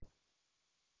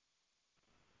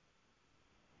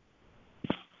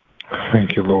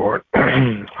Thank you, Lord.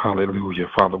 Hallelujah.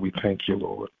 Father, we thank you,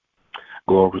 Lord.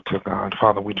 Glory to God.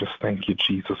 Father, we just thank you,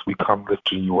 Jesus. We come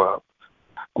lifting you up.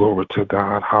 Glory to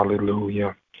God.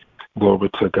 Hallelujah. Glory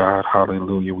to God.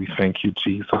 Hallelujah. We thank you,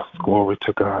 Jesus. Glory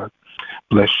to God.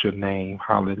 Bless your name.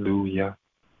 Hallelujah.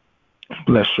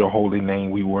 Bless your holy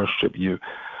name. We worship you.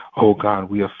 Oh God,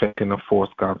 we affect and enforce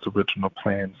God's original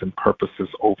plans and purposes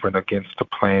over and against the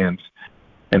plans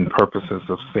and purposes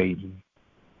of Satan.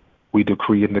 We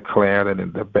decree and declare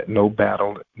that no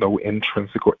battle, no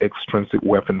intrinsic or extrinsic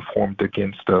weapon formed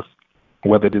against us,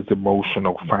 whether it is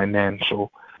emotional,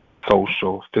 financial,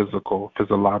 social, physical,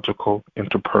 physiological,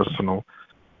 interpersonal,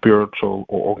 spiritual,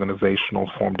 or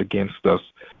organizational, formed against us,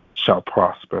 shall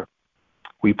prosper.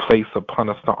 We place upon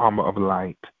us the armor of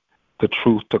light, the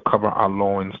truth to cover our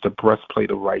loins, the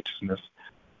breastplate of righteousness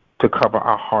to cover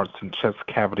our hearts and chest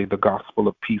cavity, the gospel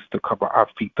of peace to cover our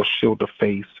feet, the shield of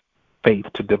faith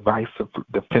to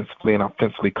defensively and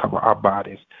offensively cover our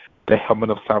bodies, the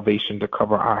helmet of salvation to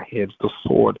cover our heads, the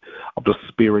sword of the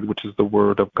Spirit, which is the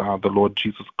word of God, the Lord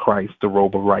Jesus Christ, the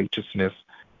robe of righteousness.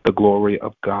 The glory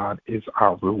of God is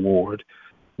our reward.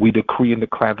 We decree and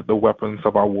declare that the weapons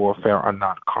of our warfare are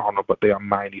not carnal, but they are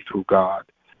mighty through God.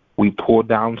 We pull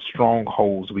down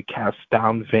strongholds. We cast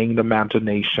down vain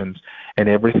imaginations and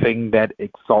everything that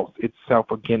exalts itself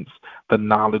against the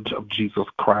knowledge of Jesus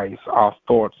Christ. Our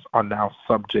thoughts are now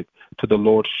subject to the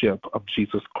lordship of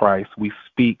Jesus Christ. We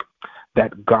speak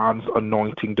that God's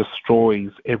anointing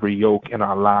destroys every yoke in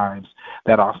our lives,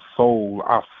 that our soul,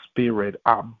 our spirit,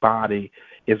 our body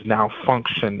is now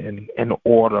functioning in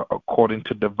order according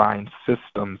to divine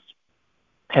systems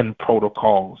and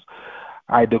protocols.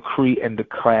 I decree and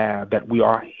declare that we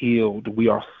are healed, we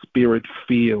are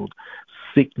spirit-filled,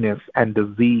 sickness and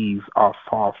disease are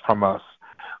far from us.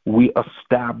 We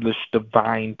establish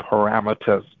divine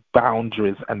parameters,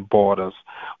 boundaries, and borders.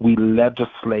 We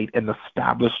legislate and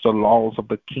establish the laws of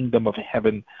the kingdom of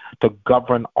heaven to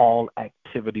govern all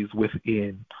activities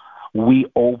within. We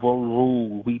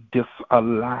overrule, we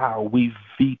disallow, we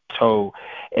veto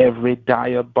every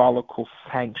diabolical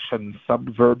sanction,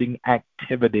 subverting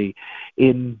activity,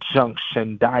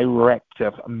 injunction,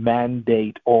 directive,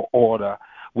 mandate, or order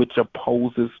which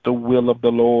opposes the will of the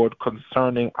Lord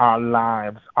concerning our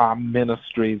lives, our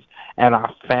ministries, and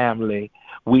our family.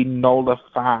 We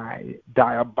nullify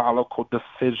diabolical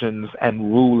decisions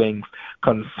and rulings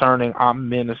concerning our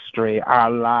ministry, our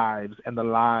lives, and the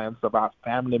lives of our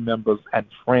family members and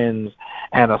friends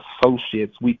and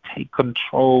associates. We take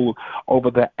control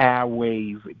over the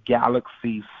airways,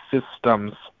 galaxies,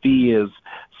 systems, spheres,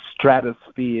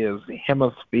 stratospheres,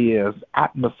 hemispheres,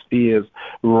 atmospheres,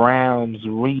 realms,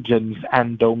 regions,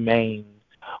 and domains.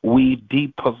 We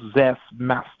depossess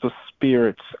master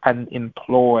spirits and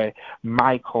employ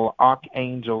Michael,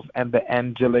 archangels, and the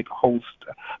angelic host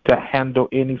to handle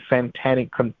any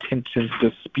satanic contentions,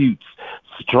 disputes,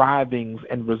 strivings,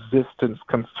 and resistance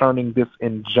concerning this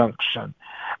injunction.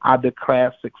 I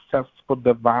declare successful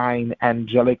divine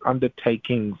angelic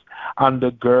undertakings,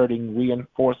 undergirding,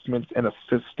 reinforcements, and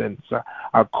assistance.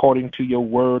 According to your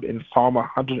word in Psalm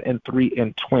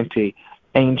 103:20,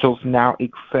 angels now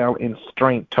excel in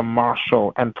strength to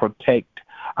marshal and protect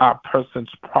our person's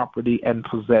property and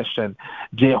possession.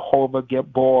 Jehovah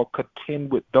Gabor,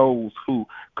 contend with those who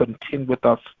contend with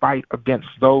us, fight against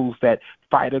those that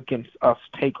fight against us,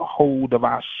 take hold of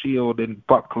our shield and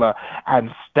buckler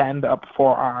and stand up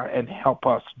for our and help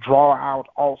us. Draw out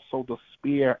also the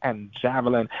spear and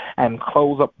javelin and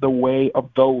close up the way of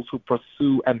those who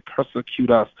pursue and persecute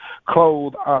us.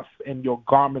 Clothe us in your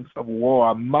garments of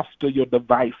war. Muster your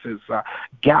devices.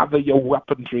 Gather your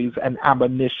weaponries and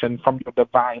ammunition from your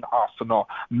divine arsenal.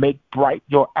 Make bright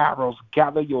your arrows.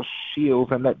 Gather your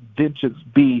shields and let vengeance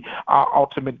be our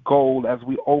ultimate goal as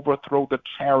we overthrow the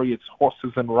chariots,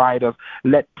 horses, and riders.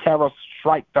 Let terror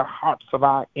strike the hearts of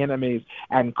our enemies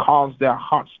and cause their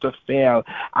hearts to fail.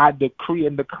 I decree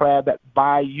and declare that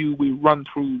by you we run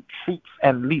through troops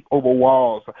and leap over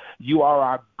walls. You are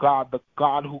our God, the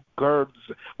God who girds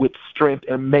with strength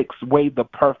and makes way the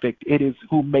perfect. It is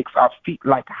who makes our feet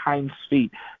like hinds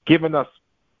feet, giving us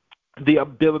the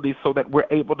ability so that we're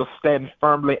able to stand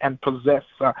firmly and possess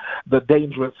the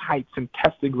dangerous heights and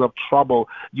testings of trouble.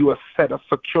 You have set us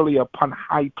securely upon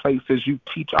high places. You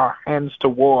teach our hands to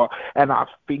war and our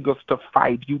fingers to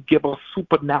fight. You give us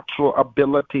supernatural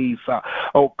abilities,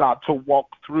 oh God, to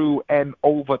walk through and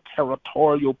over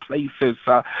territorial places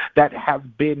that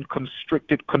have been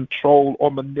constricted, controlled,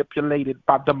 or manipulated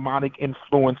by demonic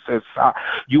influences.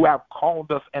 You have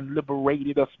called us and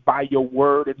liberated us by your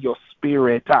word and your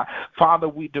spirit Father,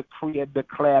 we decree and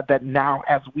declare that now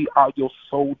as we are your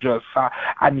soldiers,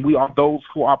 and we are those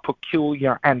who are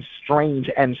peculiar and strange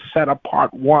and set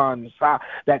apart ones,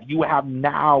 that you have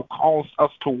now caused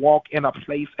us to walk in a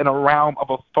place, in a realm of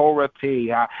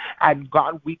authority. And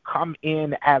God, we come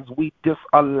in as we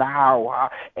disallow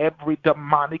every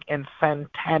demonic and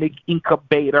satanic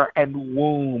incubator and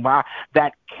womb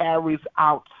that carries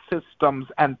out systems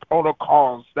and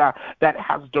protocols that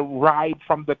has derived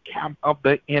from the camp of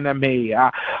the enemy.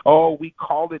 We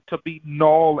call it to be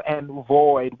null and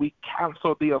void. We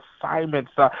cancel the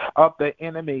assignments of the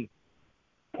enemy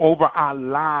over our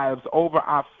lives, over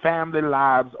our family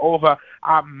lives, over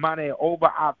our money, over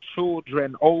our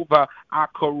children, over our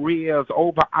careers,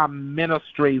 over our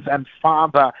ministries. And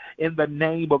Father, in the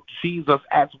name of Jesus,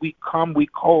 as we come,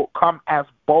 come as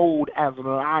bold as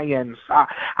lions,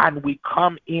 and we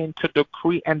come in to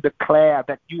decree and declare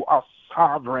that you are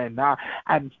sovereign.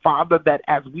 And Father, that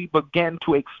as we begin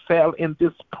to excel in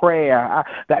this prayer,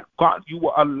 that God, you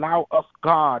will allow us,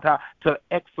 God, to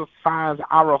exercise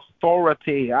our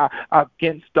authority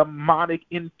against demonic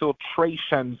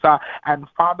infiltrations. And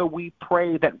Father, we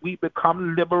pray that we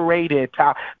become liberated,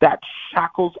 that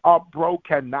shackles are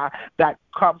broken, that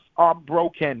cuffs are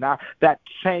broken, that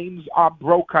chains are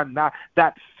broken,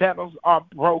 that fetters are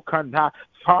broken.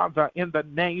 Father, in the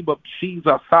name of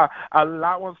Jesus,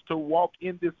 allow us to walk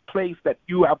in this place that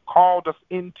you have called us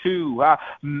into.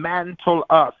 Mantle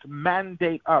us,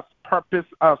 mandate us, purpose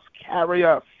us, carry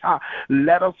us.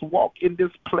 Let us walk in this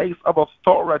place of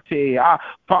authority.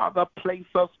 Father, place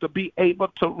us to be able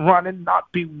to run and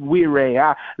not be weary.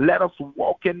 Let us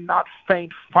walk and not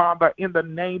faint, Father, in the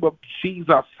name of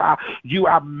Jesus. You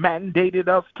have mandated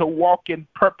us to walk in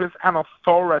purpose and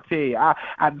authority.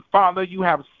 And Father, you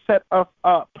have set us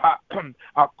up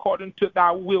according to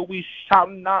thy will. We shall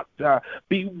not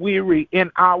be weary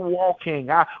in our walking.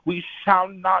 We shall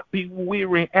not be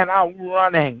weary in our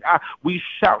running. We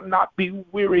shall not be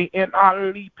weary in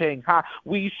our leaping.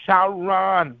 We shall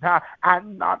run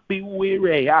and not be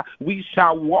weary. We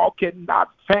shall walk and not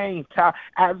faint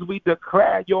as we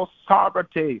declare your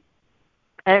sovereignty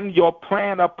and your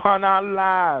plan upon our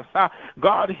lives.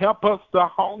 God, help us to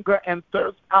hunger and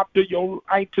thirst after your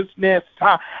righteousness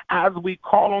as we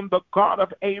call on the God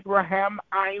of Abraham,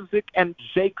 Isaac, and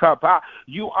Jacob.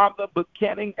 You are the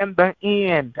beginning and the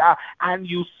end, and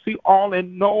you see all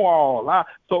and know all.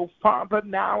 So, Father,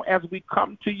 now as we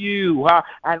come to you,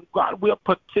 and God, we're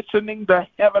petitioning the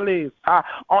heavens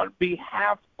on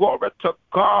behalf, glory to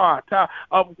God,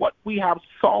 of what we have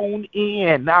sown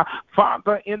in.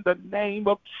 Father, in the name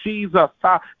of Jesus,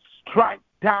 strike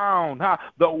down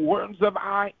the words of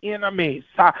our enemies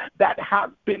that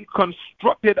have been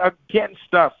constructed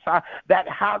against us, that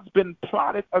has been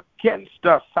plotted against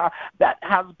us, that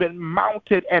has been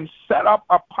mounted and set up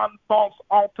upon false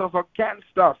altars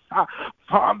against us.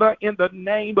 Father, in the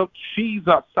name of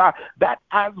Jesus, that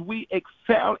as we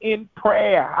excel in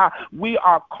prayer, we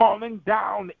are calling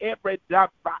down every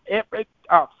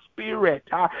spirit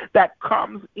that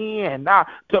comes in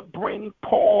to bring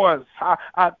pause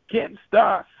against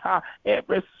us,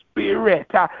 every spirit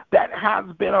that has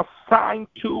been assigned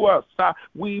to us,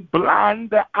 we blind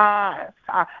the eyes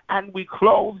and we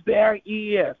close their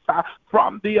ears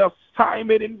from the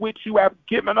assignment in which you have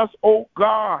given us, oh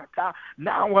God.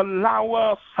 Now allow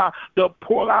us to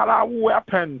pull out our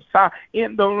weapons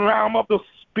in the realm of the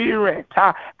Spirit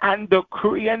and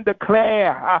decree and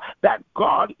declare that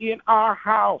God, in our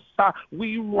house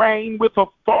we reign with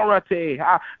authority,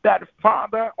 that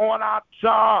Father, on our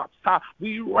jobs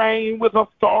we reign with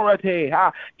authority,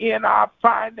 in our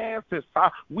finances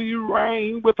we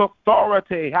reign with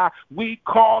authority. We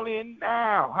call in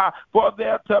now for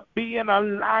there to be an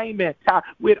alignment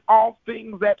with all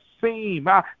things that seem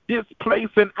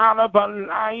displaced and out of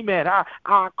alignment.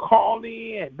 I call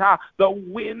in the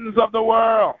winds of the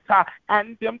world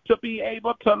and them to be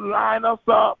able to line us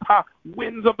up.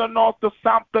 Winds of the north, the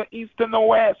south, the east, and the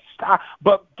west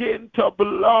begin to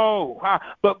blow,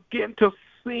 begin to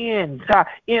send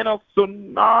in a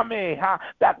tsunami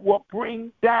that will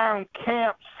bring down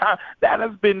camps that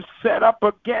has been set up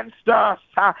against us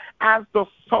as the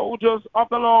soldiers of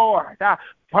the Lord.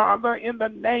 Father, in the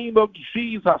name of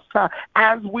Jesus,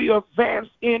 as we advance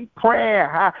in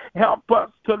prayer, help us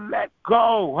to let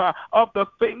go of the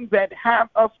things that have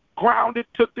us grounded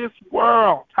to this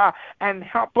world and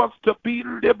help us to be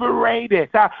liberated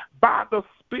by the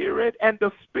Spirit and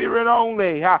the Spirit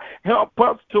only. Help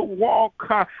us to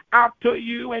walk after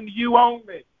you and you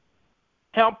only.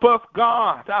 Help us,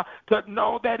 God, to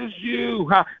know that it's you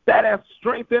that has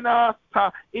strengthened us.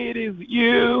 It is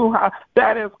you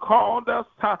that has called us.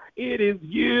 It is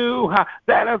you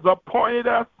that has appointed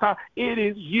us. It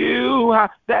is you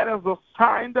that has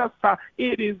assigned us.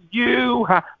 It is you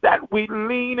that we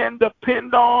lean and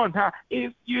depend on.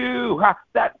 It's you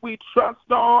that we trust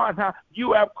on.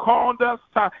 You have called us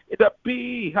to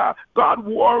be, God,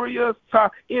 warriors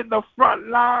in the front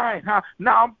line.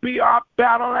 Now be our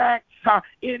battle axe.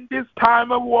 In this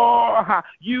time of war,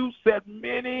 you said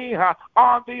many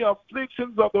are the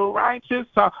afflictions of the righteous,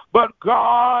 but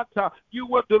God, you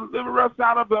will deliver us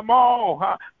out of them all.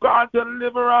 God,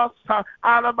 deliver us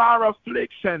out of our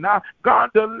affliction.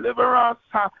 God, deliver us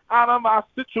out of our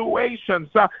situations.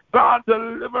 God,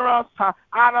 deliver us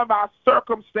out of our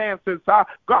circumstances.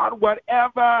 God,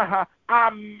 whatever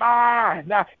our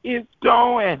mind is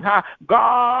doing,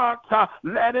 God,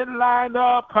 let it line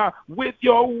up with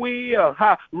your will.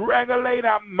 Regulate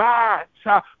our minds,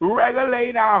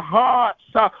 regulate our hearts.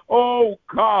 Oh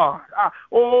God,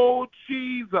 oh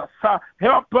Jesus,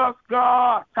 help us,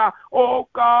 God. Oh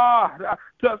God,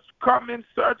 just come and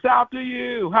search after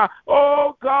you.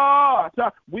 Oh God,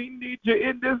 we need you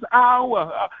in this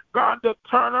hour. God, to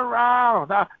turn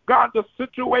around, God, the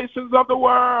situations of the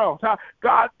world.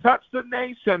 God, touch the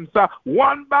nations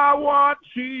one by one,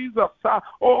 Jesus.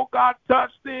 Oh God,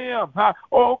 touch them.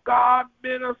 Oh God,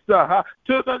 minister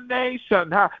to the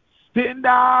nation. Send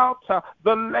out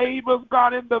the laborers,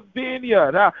 God, in the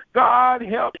vineyard. God,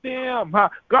 help them,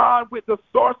 God, with the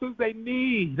sources they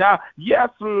need. Yes,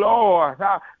 Lord.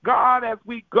 God, as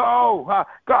we go,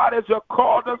 God, as you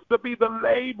called us to be the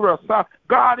laborers,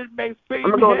 God, it may seem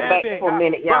I'm going heavy. back for a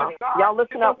minute, y'all. Y'all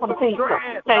listen up for the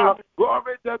people.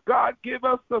 Glory to God, give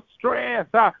us the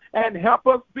strength and help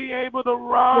us be able to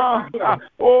run.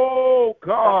 Oh,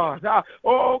 God.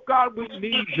 Oh, God, we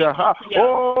need you.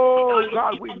 Oh,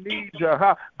 God, we need you.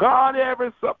 God,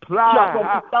 every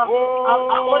supply.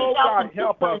 Oh, God,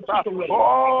 help us.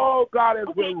 Oh, God, as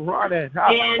we're running.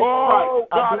 Oh,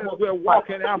 God, as we're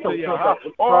walking after you.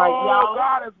 Oh,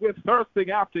 God, as we're thirsting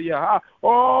after you.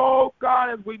 Oh, God,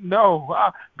 as we know.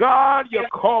 God, you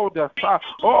called us.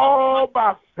 Oh,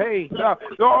 by faith.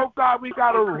 Oh, God, we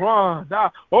got to run.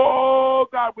 Oh,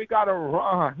 God, we got to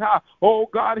run. Oh,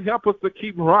 God, help us to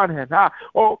keep running.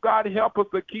 Oh, God, help us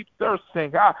to keep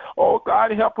thirsting. Oh,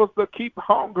 God, help us to keep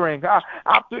hungering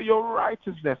after your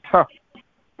righteousness.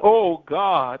 Oh,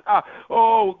 God.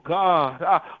 Oh,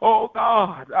 God. Oh,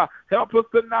 God. Help us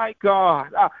tonight,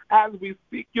 God, as we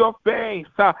seek your face.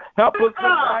 Help us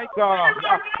tonight, God.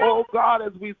 Oh, God,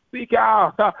 as we seek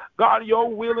out, God,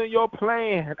 your will and your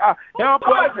plan. Help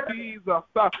us, Jesus,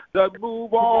 to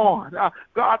move on,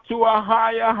 God, to a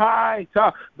higher height.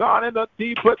 God, in a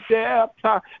deeper depth.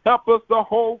 Help us to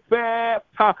hold fast.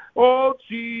 Oh,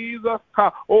 Jesus.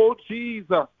 Oh,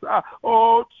 Jesus.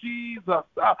 Oh, Jesus.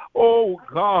 Oh,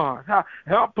 God.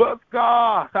 Help us,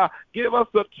 God. Give us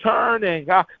a turning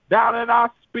down in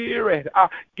our spirit.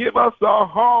 Give us a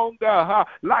hunger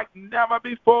like never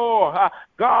before.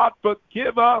 God,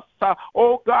 forgive us.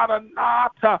 Oh, God, are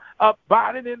not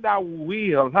abiding in thy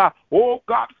will. Oh,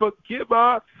 God, forgive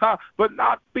us for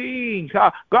not being,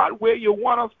 God, where you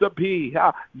want us to be.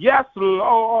 Yes,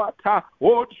 Lord.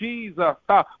 Oh, Jesus,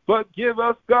 forgive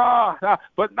us, God,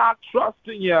 for not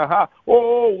trusting you.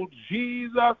 Oh,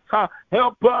 Jesus,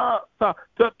 help us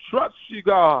to trust you,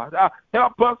 God.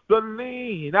 Help us to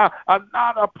lean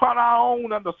not upon our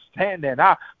own understanding,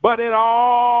 but in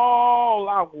all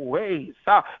our ways.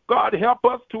 God, help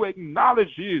us to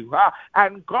acknowledge you,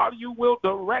 and God, you will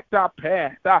direct our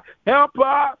path. Help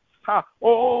us.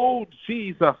 Oh,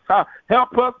 Jesus,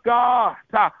 help us, God.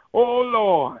 Oh,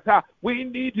 Lord, we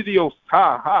need you,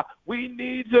 we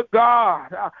need you,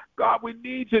 God. God, we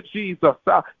need you, Jesus.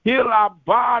 Heal our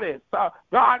bodies.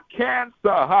 God,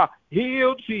 cancer,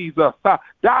 heal, Jesus.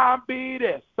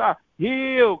 Diabetes,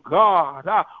 heal,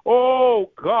 God.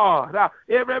 Oh, God,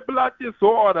 every blood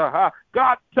disorder,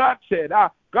 God, touch it.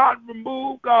 God,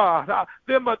 remove, God,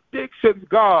 them addictions,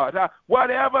 God,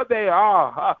 whatever they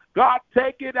are. God,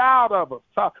 take it out of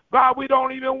us. God, we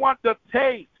don't even want to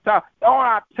taste on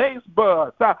our taste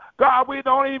buds. God, we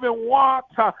don't even want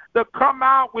to come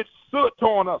out with soot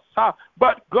on us.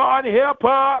 But God, help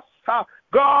us,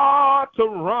 God, to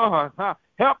run.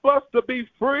 Help us to be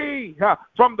free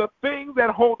from the things that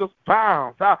hold us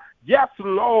bound. Yes,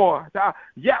 Lord.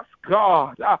 Yes,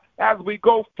 God. As we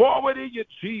go forward in you,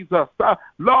 Jesus.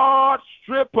 Lord,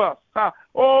 strip us.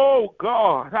 Oh,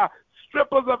 God.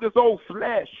 Strip us of this old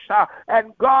flesh.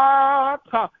 And God,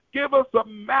 give us a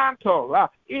mantle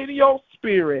in your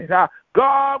spirit.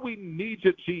 God, we need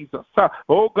you, Jesus.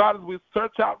 Oh, God, as we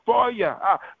search out for you,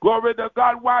 glory to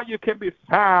God, while you can be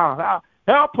found.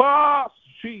 Help us,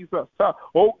 Jesus.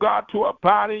 Oh, God, to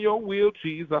abide in your will,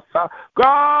 Jesus.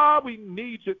 God, we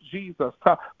need you, Jesus,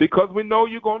 because we know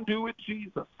you're going to do it,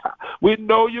 Jesus. We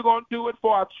know you're going to do it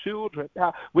for our children.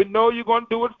 We know you're going to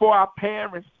do it for our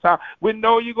parents. We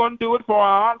know you're going to do it for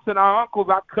our aunts and our uncles,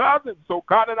 our cousins, oh,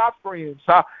 God, and our friends.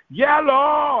 Yeah,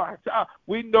 Lord.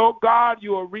 We know, God,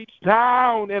 you will reach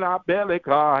down in our belly,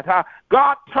 God.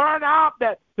 God, turn out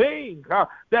that thing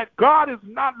that God is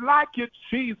not like you,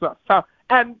 Jesus.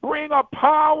 And bring a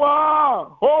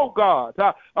power, oh God,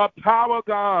 a power,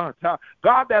 God,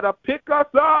 God, that'll pick us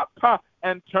up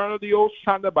and turn the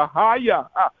ocean Bahia.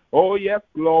 Oh, yes,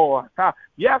 Lord.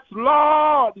 Yes,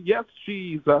 Lord. Yes,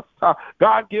 Jesus.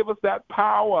 God, give us that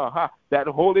power, that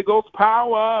Holy Ghost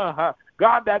power.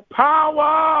 God, that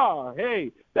power,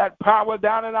 hey, that power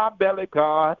down in our belly,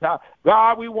 God.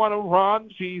 God, we want to run,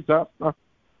 Jesus.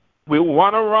 We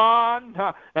want to run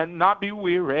and not be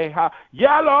weary.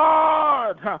 Yeah,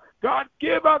 Lord. God,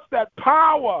 give us that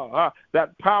power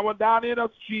down in us,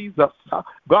 Jesus.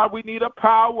 God, we need a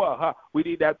power. We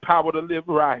need that power to live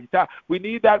right. We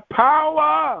need that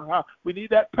power. We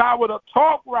need that power to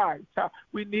talk right.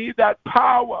 We need that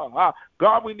power.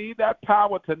 God, we need that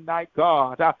power tonight,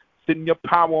 God. Send your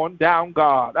power on down,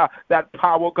 God. That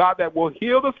power, God, that will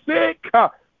heal the sick.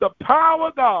 The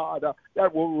power, God,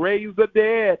 that will raise the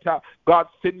dead. God,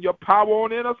 send your power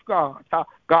on in us, God.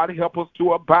 God, help us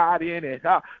to abide in it.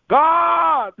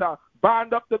 God,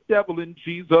 bind up the devil in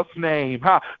Jesus' name.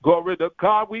 Glory to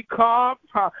God, we come.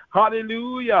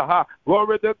 Hallelujah.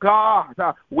 Glory to God.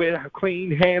 With clean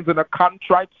hands and a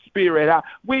contrite spirit.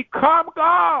 We come,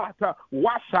 God.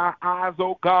 Wash our eyes,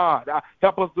 oh God.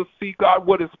 Help us to see, God,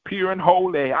 what is pure and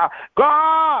holy.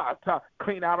 God,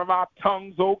 clean out of our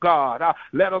tongues, oh God.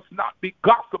 Let us not be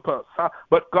gossipers,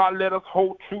 but God, let us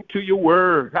hold true to your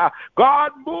word.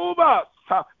 God, move us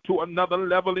to another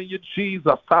level in you,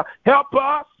 Jesus. Help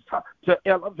us to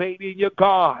elevate in your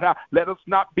God. Let us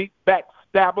not be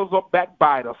backstabbers or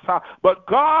backbiters. But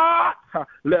God,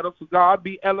 let us, God,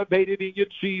 be elevated in you,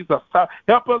 Jesus.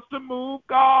 Help us to move,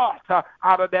 God,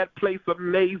 out of that place of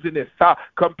laziness,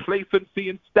 complacency,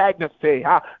 and stagnancy.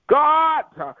 God,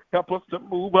 help us to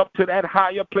move up to that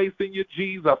higher place in you,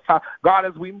 Jesus. God,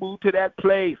 as we move to that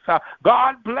place,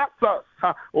 God, bless us.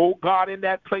 Oh, God, in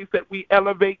that place that we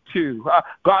elevate to.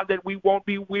 God, that we won't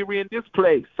be weary in this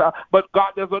place. But,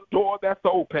 God, there's a door that's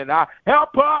open.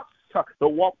 Help us to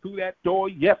walk through that door.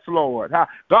 Yes, Lord.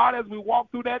 God, as we walk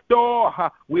through that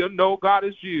door, we'll know God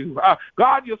is you.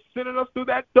 God, you're sending us through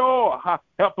that door.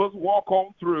 Help us walk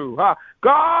on through.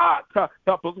 God,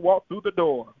 help us walk through the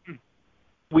door.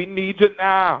 We need you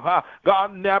now.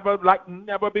 God, never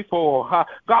before.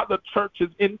 God, the church is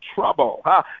in trouble.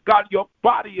 God, your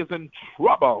body is in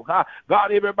trouble.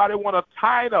 God, everybody want a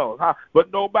title,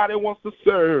 but nobody wants to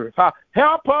serve.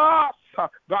 Help us,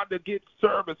 God, to get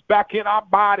service back in our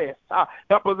bodies.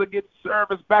 Help us to get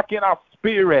service back in our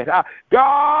spirit.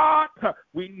 God,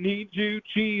 we need you,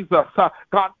 Jesus.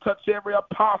 God, touch every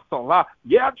apostle.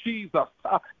 Yeah, Jesus.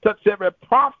 Touch every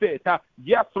prophet.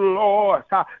 Yes, Lord.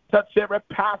 Touch every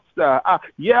pastor.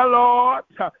 Yeah, Lord.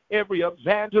 Every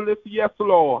evangelist. Yes,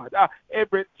 Lord.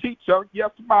 Every teacher.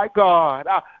 Yes, my God.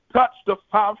 Touch the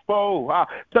fivefold.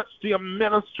 Touch the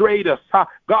administrators.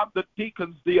 God, the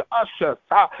deacons, the ushers.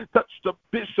 Touch the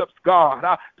bishops, God.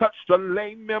 Touch the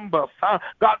lay members.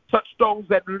 God, touch those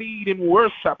that lead in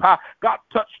worship. God,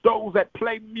 touch those that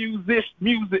play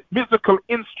musical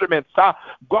instruments.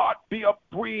 God, be a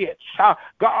bridge.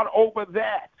 God, over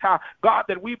that. God,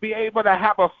 that we be able to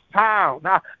have a sound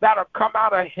that'll come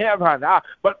out of heaven.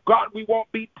 But God, we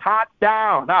won't be tied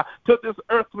down to this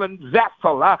earthly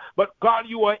vessel. But God,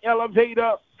 you will elevate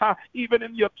us. Even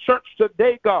in your church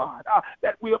today, God,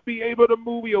 that we'll be able to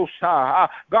move your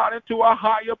God, into a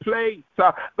higher place.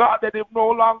 God, that it no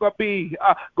longer be,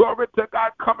 glory to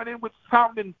God, coming in with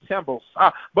sounding cymbals.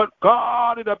 But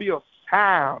God, it'll be a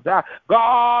sound.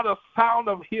 God, a sound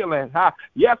of healing.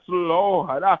 Yes,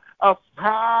 Lord. A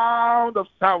sound of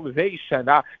salvation.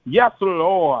 Yes,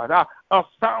 Lord. A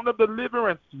sound of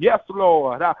deliverance. Yes,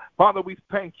 Lord. Father, we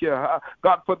thank you,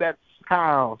 God, for that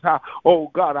sound.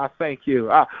 Oh, God, I thank you.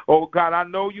 Oh, God, I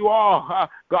know you are.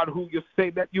 God, who you say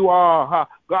that you are.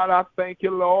 God, I thank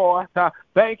you, Lord.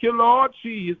 Thank you, Lord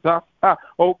Jesus.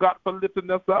 Oh, God, for lifting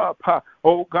us up.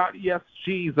 Oh, God, yes,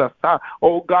 Jesus.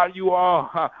 Oh, God, you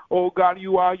are. Oh, God,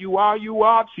 you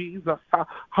are, Jesus.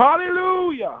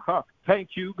 Hallelujah. Thank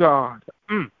you, God.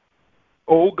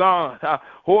 Oh God,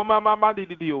 oh my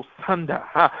Sunday,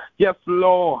 yes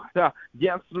Lord,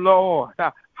 yes Lord,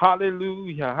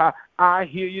 Hallelujah. I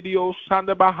hear you, the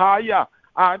Oshanda Bahaya.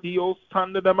 Adios,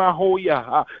 Sanda de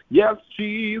Mahoya. Yes,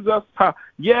 Jesus.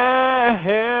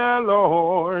 Yeah,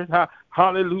 Lord.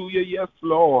 Hallelujah. Yes,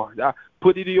 Lord.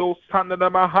 Put it in Sanda de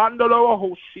Mahanda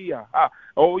Hoshia.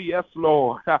 Oh, yes,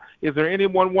 Lord. Is there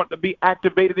anyone want to be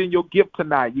activated in your gift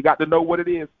tonight? You got to know what it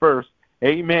is first.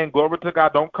 Amen. Glory to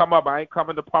God. Don't come up. I ain't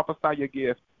coming to prophesy your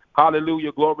gift.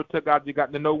 Hallelujah. Glory to God. You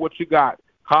got to know what you got.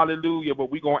 Hallelujah. But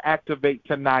we're going to activate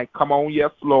tonight. Come on.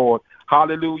 Yes, Lord.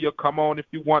 Hallelujah. Come on if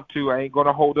you want to. I ain't going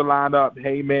to hold the line up.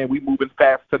 Amen. We moving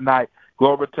fast tonight.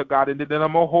 Glory to God. And then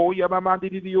I'm going to hold you.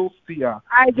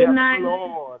 Yes,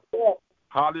 Lord.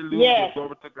 Hallelujah. Yes.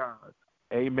 Glory to God.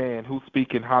 Amen. Who's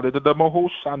speaking?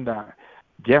 Hallelujah.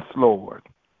 Yes, Lord.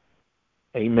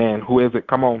 Amen. Who is it?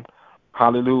 Come on.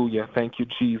 Hallelujah. Thank you,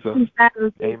 Jesus.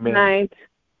 Amen.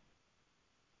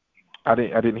 I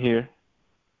didn't hear.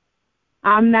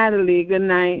 I'm Natalie. Good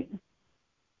night.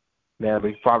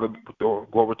 Natalie, Father,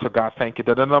 glory to God. Thank you.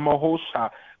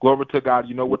 Glory to God.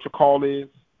 You know what your call is?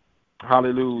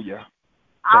 Hallelujah.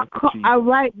 I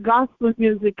write gospel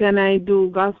music and I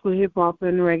do gospel hip hop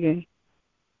and reggae.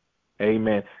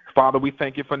 Amen. Father, we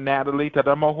thank you for Natalie.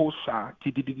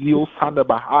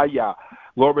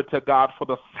 Glory to God for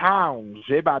the sound.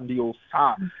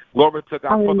 Glory to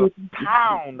God for the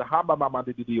sound.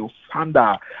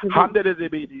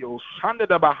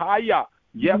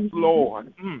 Yes,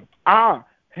 Lord.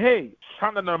 Hey,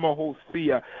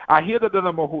 I hear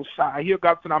I hear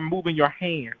God saying, I'm moving your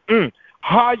hand.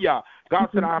 Haya. God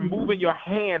said, I'm moving your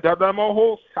hand.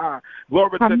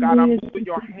 Glory to God, I'm moving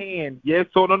your hand. Yes,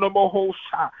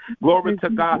 glory to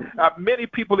God. Many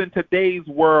people in today's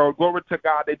world, glory to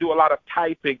God, they do a lot of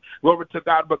typing. Glory to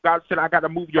God, but God said, I got to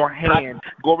move your hand.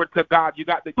 Glory to God, you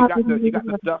got to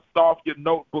dust off your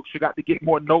notebooks. You got to get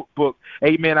more notebooks.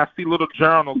 Amen. I see little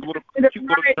journals, cute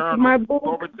little journals.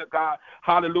 Glory to God.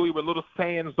 Hallelujah, with little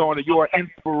sayings on it. You're an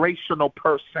inspirational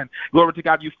person. Glory to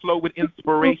God, you flow with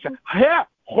inspiration. Yeah.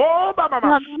 Oh,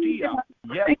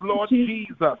 yes, Lord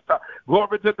Jesus.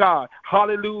 Glory to God.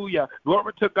 Hallelujah.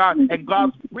 Glory to God. And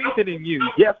God's breathing in you.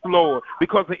 Yes, Lord.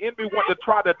 Because the enemy wants to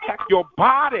try to attack your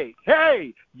body.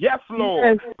 Hey, yes,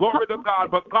 Lord. Glory to God.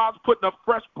 But God's putting a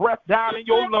fresh breath down in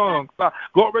your lungs.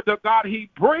 Glory to God. He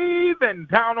breathing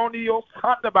down on your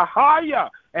Sanda Bahaya.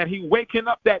 And he waking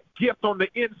up that gift on the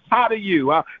inside of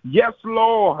you. Yes,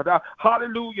 Lord.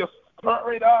 Hallelujah.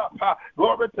 Stir it up.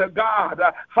 Glory to God.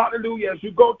 Hallelujah. As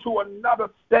you go to another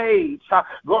stage.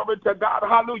 Glory to God.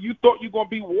 Hallelujah. You thought you were going to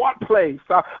be one place.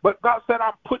 But God said,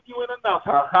 I'm putting you in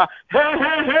another.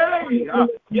 Hey.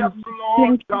 Yes,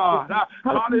 Lord God.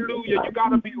 Hallelujah. You got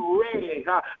to be ready.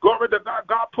 Glory to God.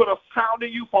 God put a sound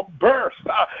in you from birth.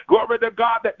 Glory to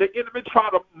God that the enemy tried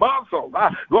to muzzle.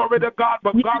 Glory to God.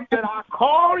 But God said, I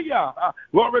call you.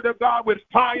 Glory to God with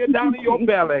fire down in your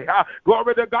belly.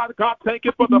 Glory to God. God, thank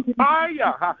you for the fire.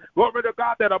 Glory to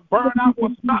God that a burnout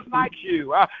was not like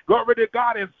you. Glory to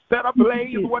God and set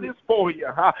ablaze what is for you.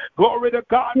 Glory to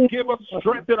God, give us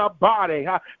strength in our body.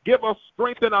 Give us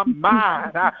strength in our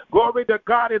mind. Glory to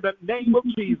God in the name of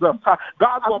Jesus.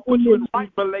 God's going to put you in right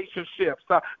relationships.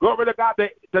 Glory to God,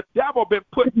 the devil been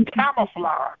putting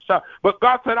camouflage. But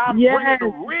God said, I'm bringing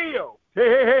the real.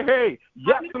 Hey.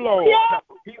 Yes, Lord.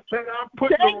 He said, I'm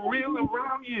putting the real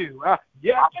around you.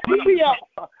 Yes,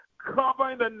 Jesus. Cover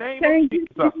in the name of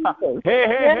Jesus.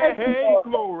 Hey,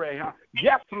 glory.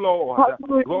 Yes, Lord.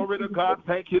 Glory to God.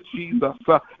 Thank you, Jesus.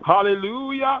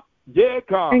 Hallelujah. Yeah,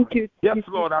 God. Yes,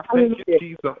 Lord. I thank you,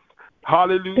 Jesus.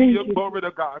 Hallelujah. Glory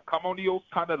to God. Come on, the old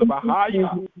side of the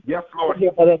Bahia. Yes, Lord.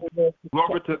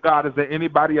 Glory to God. Is there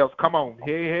anybody else? Come on.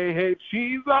 Hey,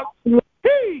 Jesus.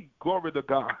 Hey, glory to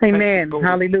God. Amen.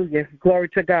 Hallelujah. Glory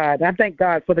to God. I thank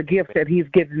God for the gifts that he's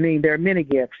given me. There are many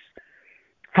gifts.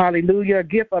 Hallelujah. A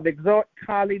gift of exhort.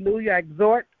 Hallelujah.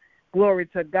 Exhort. Glory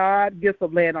to God. Gift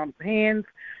of laying on hands.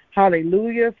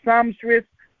 Hallelujah. Psalmstress.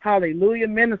 Hallelujah.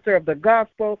 Minister of the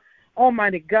gospel.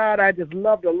 Almighty God, I just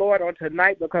love the Lord on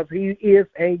tonight because he is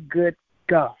a good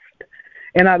God.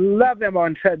 And I love him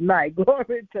on tonight.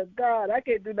 Glory to God. I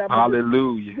can't do that.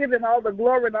 Hallelujah. Giving all the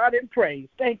glory and honor and praise.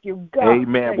 Thank you, God.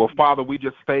 Amen. Thank well, you. Father, we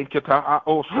just thank you.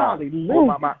 Hallelujah.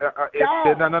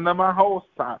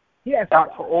 Yes.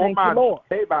 Thank you, Lord.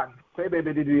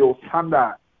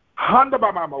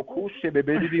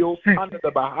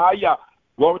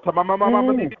 Glory to Mama.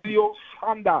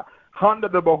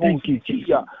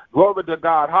 Glory to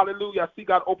God. Hallelujah. I see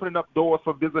God opening up doors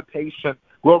for visitation.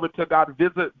 Glory to God.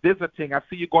 Visiting. I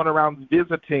see you going around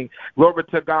visiting. Glory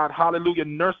to God. Hallelujah.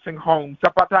 Nursing homes.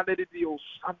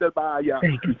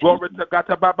 Glory to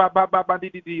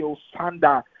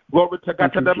God. Glory to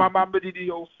God.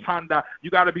 You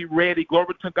got to be ready.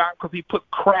 Glory to God, because he put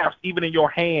crafts even in your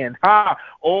hand.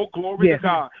 Oh, glory to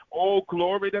God. Oh,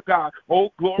 glory to God.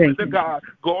 Oh, glory to God.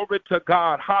 Glory to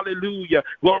God. Hallelujah.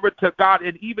 Glory to God.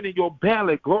 And even in your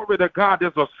belly, glory to God,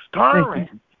 there's a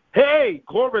stirring. Hey,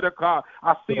 glory to God.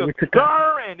 I see a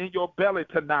stirring in your belly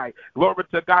tonight. Glory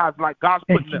to God. Like God's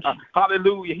putting,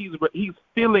 hallelujah, he's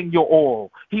filling your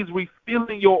oil. He's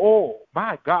refilling your oil.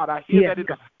 My God, I hear that in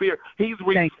the spirit. He's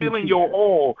refilling your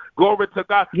oil. Glory to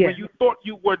God. When you thought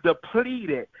you were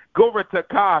depleted, glory to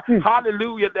God.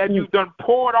 Hallelujah, that you've done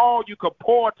poured all you could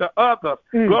pour to others.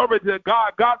 Glory to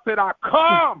God. God said, I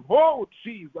come. Oh,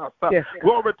 Jesus.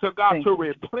 Glory to God to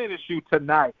replenish you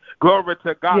tonight. Glory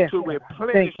to God to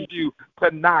replenish you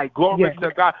tonight. Glory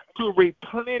to God to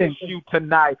replenish you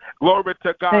tonight. Glory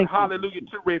to God. Hallelujah.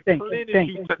 To replenish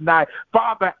you tonight.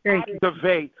 Father,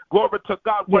 activate. Glory to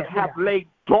God what have laid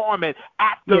dormant.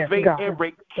 Activate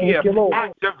every gift.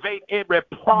 Activate every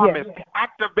promise.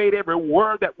 Activate every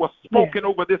word that was spoken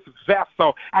over this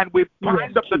vessel. And we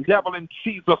bind up the devil in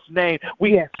Jesus' name.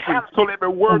 We cancel every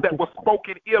word that was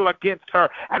spoken ill against her.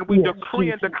 And we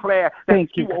decree and declare that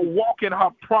she will walk in her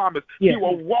promise. She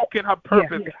will walk in her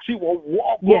purpose. She will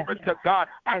walk, glory to God,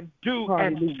 and do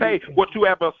and say what you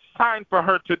have assigned for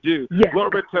her to do.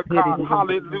 Glory to God.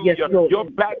 Hallelujah. Your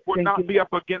back will not be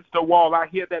up against the wall. I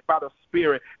hear that by the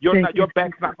Spirit. Your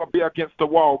back's not going to be against the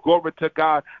wall. Glory to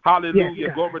God.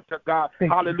 Hallelujah. Glory to God.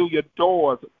 Hallelujah.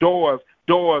 Doors.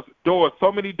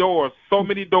 So many doors.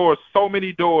 Glory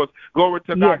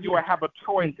to God. You will have a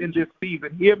choice in this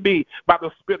season. Hear me by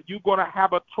the Spirit. You're going to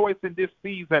have a choice in this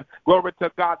season. Glory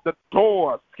to God. The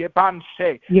doors. In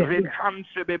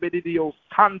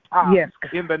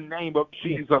the name of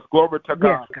Jesus. Glory to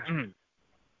God.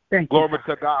 Glory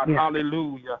to God.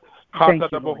 Hallelujah. Glory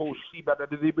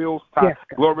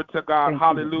to God.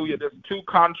 Hallelujah. There's 2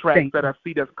 contracts that I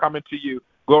see that's coming to you.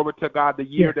 Glory to God. The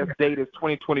year that's dated is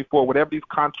 2024. Whatever these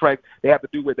contracts they have to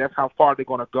do with, that's how far they're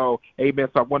going to go. Amen.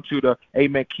 So I want you to,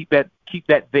 amen, keep that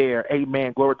there.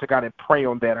 Amen. Glory to God, and pray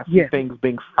on that. I see things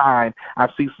being signed. I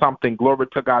see something. Glory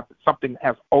to God. Something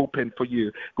has opened for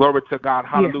you. Glory to God.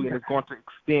 Hallelujah. And it's going to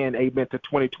extend, amen, to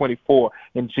 2024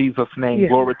 in Jesus' name.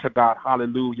 Glory to God.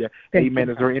 Hallelujah. Amen.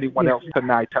 Is there anyone else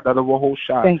tonight?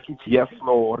 Thank you. Yes,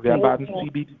 Lord.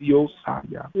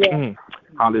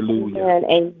 Hallelujah.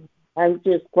 And I'm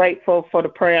just grateful for the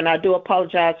prayer, and I do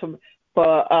apologize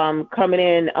for coming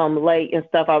in late and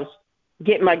stuff. I was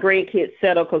getting my grandkids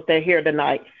settled because they're here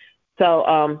tonight. So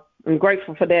I'm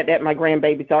grateful for that my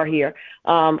grandbabies are here.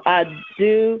 I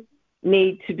do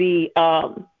need to be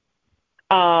I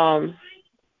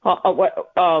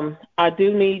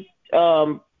do need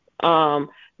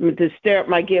to stir up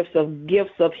my gifts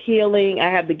of healing. I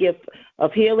have the gift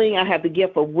of healing. I have the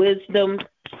gift of wisdom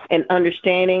and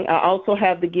understanding. I also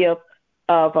have the gift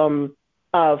of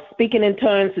speaking in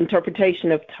tongues,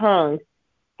 interpretation of tongues,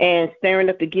 and stirring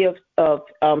up the gift of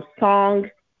song,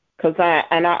 because I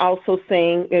also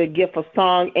sing a gift of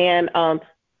song and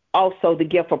also the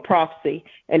gift of prophecy.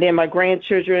 And then my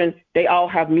grandchildren, they all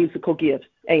have musical gifts.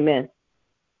 Amen.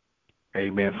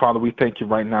 Amen. Father, we thank you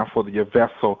right now for your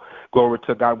vessel. Glory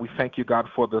to God. We thank you, God,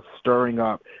 for the stirring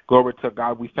up. Glory to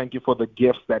God. We thank you for the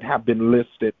gifts that have been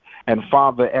listed. And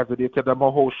Father, as it is to the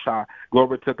Mohosha,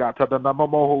 glory to God, to the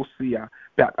Namamohosia,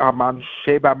 that Aman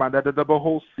Sheba Mandada the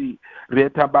Bohosi,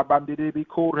 Reta Babandidi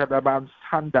Kura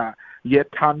Sanda,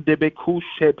 Yetande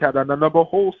Bekushe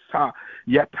Tadanabohosa,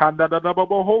 Yetanda the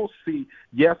Nabohosi.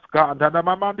 Yes, God,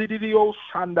 Nanamamandidi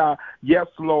Oshanda. Yes,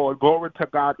 Lord. Glory to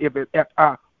God. If it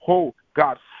oh,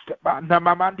 God,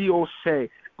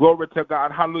 glory to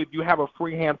God, hallelujah. If you have a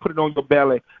free hand, put it on your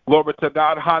belly. Glory to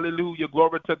God, hallelujah.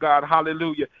 Glory to God,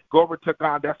 hallelujah. Glory to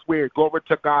God, that's weird. Glory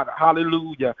to God,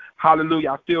 hallelujah.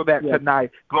 Hallelujah. I feel that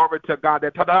tonight. Glory to God.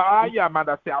 I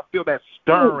feel that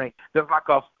stirring. There's like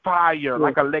a fire,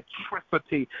 like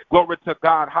electricity. Glory to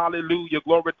God, hallelujah.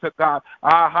 Glory to God.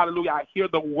 Hallelujah. I hear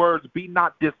the words, be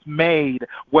not dismayed.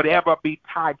 Whatever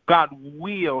betide, God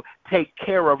will take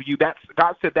care of you.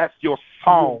 God said that's your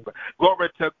song. Glory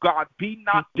to God. Be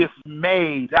not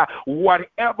dismayed.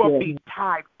 Whatever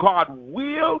betide, God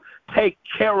will take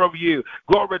care of you.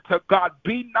 Glory to God.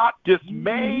 Be not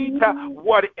dismayed.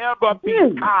 Whatever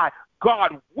betide,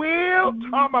 God will.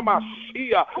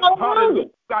 Hallelujah.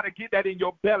 got to get that in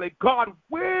your belly. God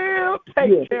will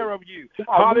take care of you.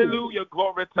 Hallelujah.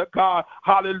 Glory to God.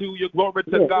 Hallelujah. Glory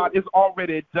to God. It's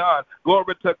already done.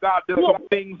 Glory to God. There's some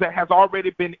things that has already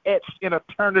been etched in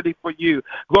eternity for you.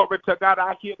 Glory to God.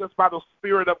 I hear this by the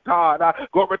Spirit of God.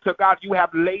 Glory to God. You have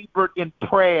labored in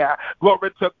prayer.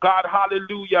 Glory to God.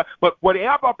 Hallelujah. But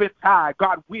whatever betide,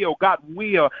 God will. God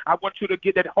will. I want you to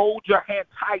get that. Hold your hand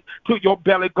tight to your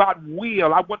belly. God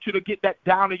will. I want you to get that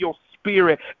down in your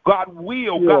spirit. God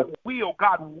will, God will,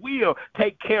 God will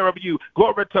take care of you.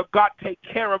 Glory to God, take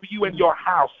care of you and your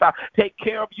house. Take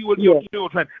care of you and your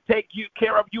children. Take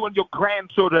care of you and your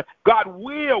grandchildren. God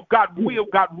will, God will,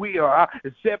 God will.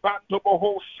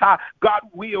 God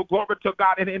will, glory to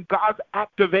God. And in God's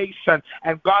activation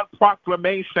and God's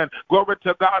proclamation, glory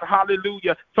to God,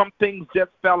 hallelujah, some things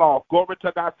just fell off. Glory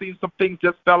to God, seen some things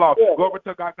just fell off. Glory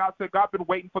to God. God said, God's been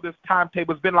waiting for this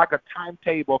timetable. It's been like a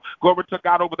timetable. Glory to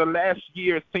God, over the last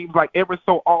year, it seems like every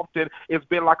so often it's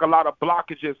been like a lot of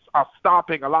blockages are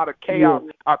stopping, a lot of chaos,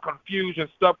 confusion,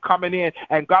 stuff coming in.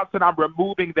 And God said, I'm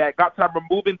removing that. God said, I'm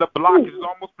removing the blockage. It's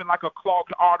almost been like a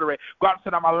clogged artery. God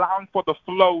said, I'm allowing for the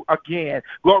flow again.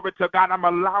 Glory to God, I'm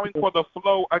allowing for the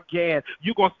flow again.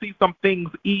 You're going to see some things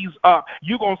ease up.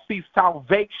 You're going to see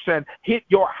salvation hit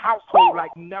your household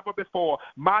like never before.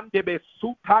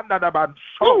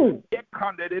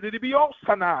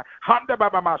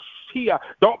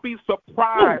 Don't be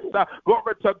surprised.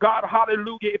 Glory to God.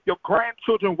 Hallelujah. If your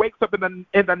grandchildren wakes up in the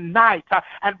night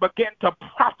and begin to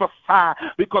prophesy,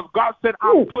 because God said,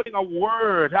 I'm putting a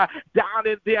word down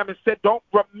in them and said, don't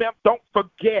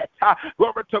forget.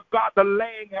 Glory to God, the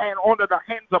laying hand under the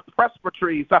hands of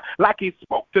presbyteries, like he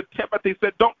spoke to Timothy,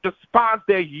 said, don't despise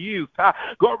their youth.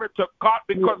 Glory to God,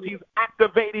 because he's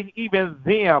activating even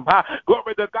them.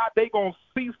 Glory to God, they're going to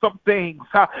see some things.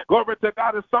 Glory to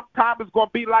God, and sometimes it's going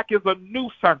to be like it's a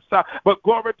nuisance. But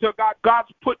glory to God, God's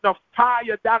putting a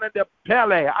fire down in their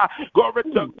belly. Glory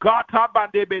to God.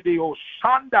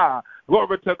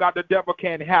 Glory to God, the devil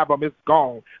can't have them. It's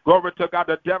gone. Glory to God,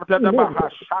 the devil.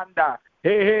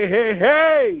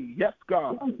 Hey. Yes,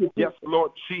 God. Yes,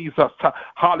 Lord Jesus.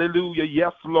 Hallelujah.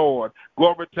 Yes, Lord.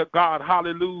 Glory to God.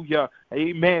 Hallelujah.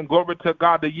 Amen. Glory to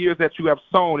God. The years that you have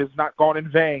sown is not gone in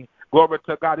vain. Glory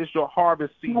to God, it's your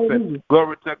harvest season. Hallelujah.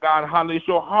 Glory to God, hallelujah, it's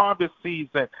your harvest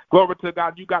season. Glory to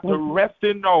God, you got to rest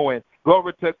in knowing,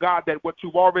 glory to God, that what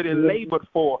you've already labored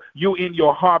for, you in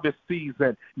your harvest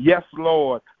season. Yes,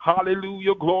 Lord.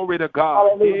 Hallelujah, glory to God.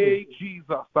 Hallelujah. Hey,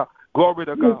 Jesus. Glory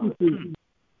to God.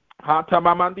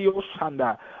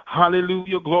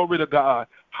 Hallelujah, glory to God.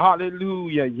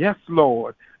 Hallelujah, yes,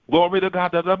 Lord. Glory to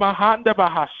God.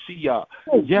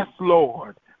 Yes,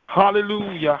 Lord.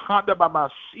 Hallelujah.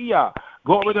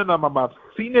 Glory to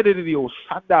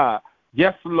God.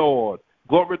 Yes, Lord.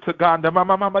 Glory to God.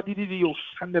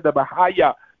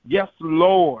 Yes,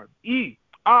 Lord.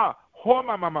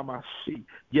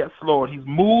 Yes, Lord. He's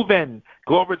moving.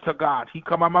 Glory to God.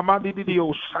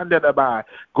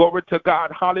 Glory to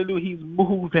God. Hallelujah. He's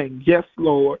moving. Yes,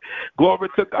 Lord. Glory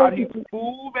to God. He's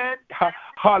moving.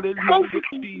 Hallelujah,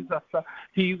 Jesus.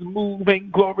 He's moving.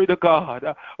 Glory to God.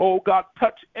 Oh, God,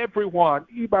 touch everyone.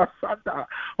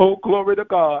 Oh, glory to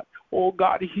God. Oh,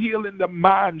 God, healing the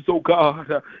minds, oh,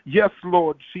 God. Yes,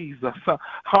 Lord Jesus.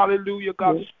 Hallelujah,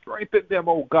 God. Strengthen them,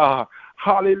 oh, God.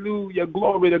 Hallelujah.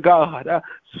 Glory to God.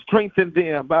 Strengthen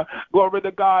them. Glory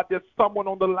to God. There's someone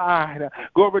on the line.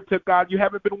 Glory to God. You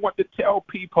haven't been wanting to tell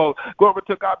people. Glory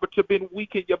to God, but you've been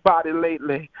weak in your body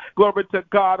lately. Glory to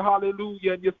God.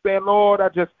 Hallelujah. And you're saying, Lord,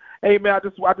 amen, I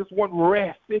just want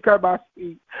rest.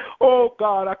 Oh,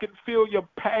 God, I can feel your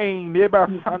pain. You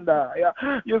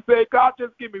say, God,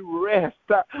 just give me rest.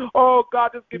 Oh,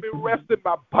 God, just give me rest in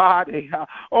my body.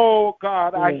 Oh,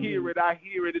 God, I hear it. I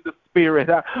hear it in the spirit.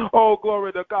 Oh,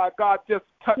 glory to God. God, just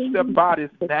touch their bodies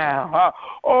now.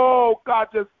 Oh, God,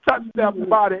 just touch their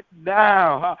body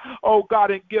now. Oh,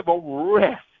 God, and give them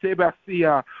rest.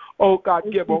 Oh, God,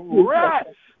 give them rest.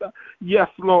 Yes,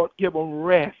 Lord, give them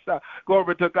rest.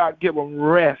 Glory to God, give them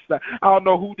rest. I don't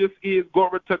know who this is,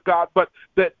 glory to God, but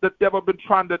the devil been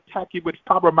trying to attack you with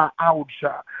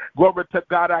fibromyalgia. Glory to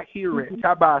God, I hear it.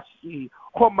 God,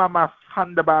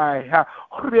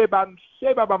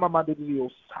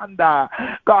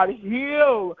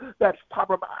 heal that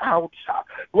fibromyalgia.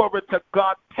 Glory to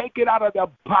God, take it out of their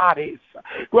bodies.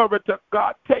 Glory to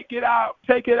God, take it out,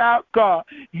 God.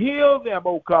 Heal them,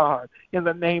 oh God, in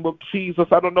the name of Jesus.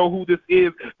 I don't know who this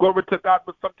is, glory to God,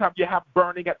 but sometimes you have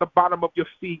burning at the bottom of your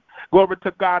feet. Glory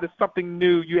to God, it's something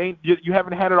new. You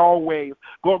haven't had it always.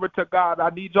 Glory to God, I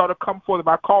need y'all to come forth. If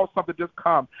I call something, just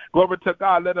come. Glory to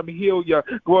God, let them heal you.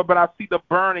 Lord, but I see the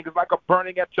burning. It's like a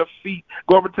burning at your feet.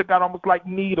 Glory to God, almost like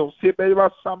needles.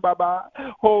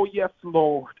 Oh, yes,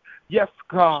 Lord. Yes,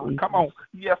 God. Come on.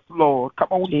 Yes, Lord. Come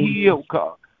on, heal,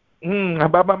 God.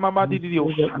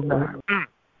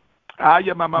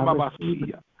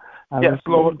 Yes,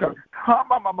 Lord God.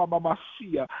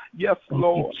 Yes,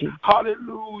 Lord.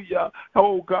 Hallelujah.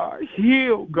 Oh, God.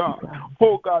 Heal, God.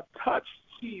 Oh, God. Touch,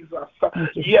 Jesus.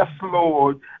 Yes,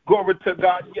 Lord. Glory to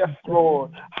God. Yes,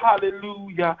 Lord.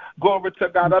 Hallelujah. Glory to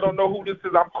God. I don't know who this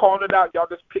is. I'm calling it out. Y'all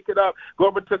just pick it up.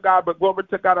 Glory to God. But glory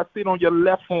to God, I see it on your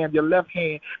left hand. Your left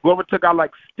hand. Glory to God,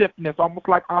 like stiffness, almost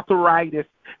like arthritis.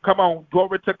 Come on.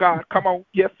 Glory to God. Come on.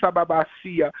 Yes,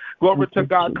 Sababashia. Glory to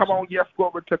God. Come on. Yes,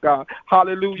 glory to God.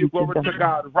 Hallelujah. Glory to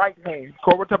God. Right hand.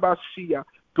 Glory to Bashia.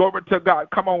 Glory to God.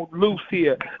 Come on, loose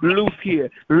here, loose here,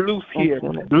 loose here,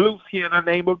 loose here in the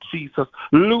name of Jesus.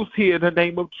 Loose here in the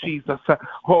name of Jesus.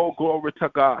 Oh, glory to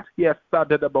God. Yes,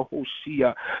 glory to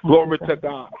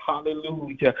God.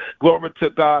 Hallelujah. Glory to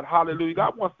God. Hallelujah.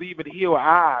 God wants to even heal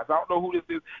eyes. I don't know who this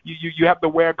is. You have to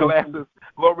wear glasses.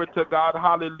 Glory to God.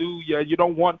 Hallelujah. You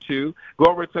don't want to.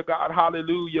 Glory to God.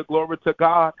 Hallelujah. Glory to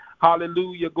God.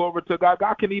 Hallelujah. Glory to God.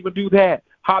 God can even do that.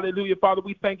 Hallelujah. Father,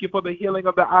 we thank you for the healing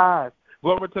of the eyes.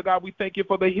 Glory to God, we thank you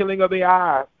for the healing of the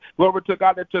eyes. Glory to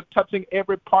God that you're touching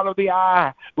every part of the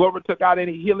eye. Glory to God,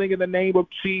 any healing in the name of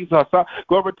Jesus.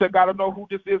 Glory to God, I don't know who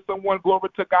this is. Someone, glory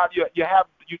to God, you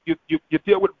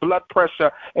deal with blood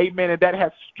pressure, amen, and that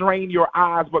has strained your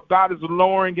eyes. But God is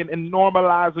lowering and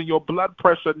normalizing your blood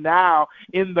pressure now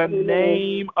in the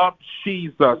name of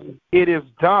Jesus. It is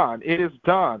done. It is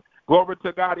done. Glory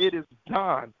to God, it is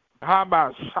done.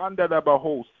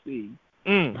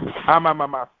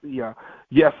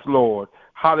 Yes, Lord.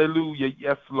 Hallelujah.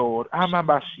 Yes, Lord. I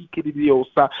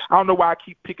don't know why I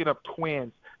keep picking up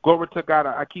twins. Glory to God.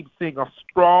 I keep seeing a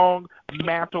strong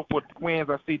mantle for twins.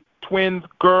 I see twins,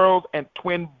 girls, and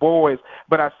twin boys.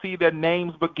 But I see their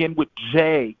names begin with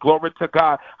J. Glory to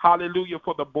God. Hallelujah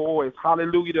for the boys.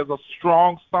 Hallelujah. There's a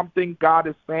strong something God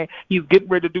is saying. He's getting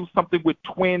ready to do something with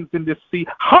twins in this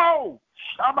season. Ho!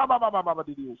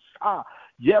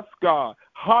 Yes, God.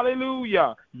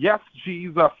 Hallelujah. Yes,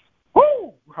 Jesus.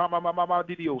 Woo!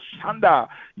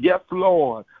 Yes,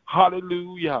 Lord.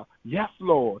 Hallelujah. Yes,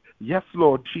 Lord. Yes,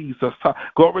 Lord Jesus.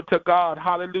 Glory to God.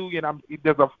 Hallelujah. And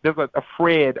there's a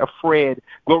Fred.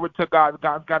 Glory to God.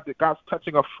 God's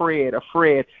touching a Fred.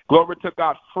 Glory to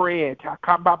God. Fred.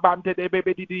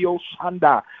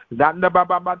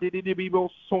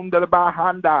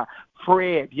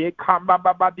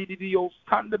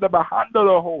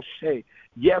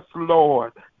 Yes,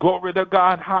 Lord. Glory to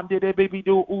God.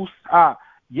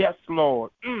 Yes,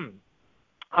 Lord.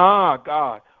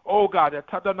 God. Oh, God.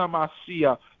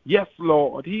 Yes,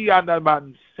 Lord.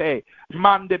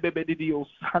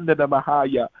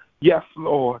 Yes,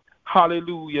 Lord.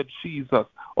 Hallelujah, Jesus.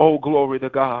 Oh, glory to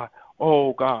God.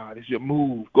 Oh, God, as you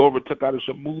move, glory to God, as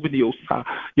you're moving,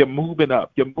 you're moving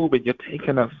up, you're moving, you're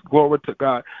taking us. Glory to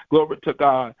God. Glory to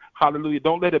God. Hallelujah.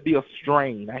 Don't let it be a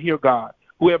strain. I hear God.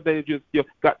 Whoever they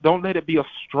don't let it be a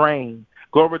strain.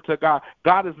 Glory to God.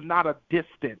 God is not a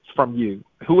distance from you.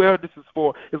 Whoever this is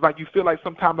for, it's like you feel like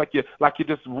sometimes like you're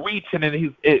just reaching, and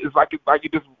it's like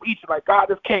you're just reaching, like God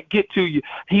just can't get to you.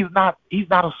 He's not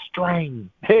a strain.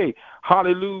 Hey,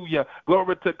 hallelujah.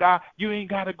 Glory to God. You ain't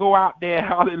got to go out there.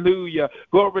 Hallelujah.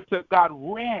 Glory to God.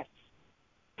 Rest.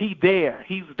 He's there.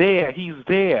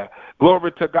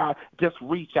 Glory to God. Just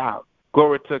reach out.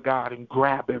 Glory to God and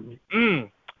grab him.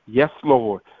 Yes,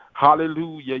 Lord.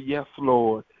 Hallelujah. Yes,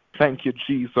 Lord. Thank you,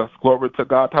 Jesus. Glory to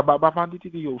God.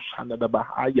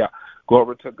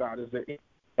 Glory to God. Is there anything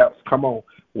else? Come on.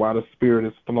 While the Spirit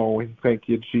is flowing. Thank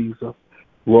you, Jesus.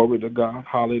 Glory to God.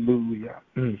 Hallelujah.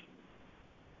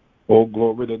 Oh,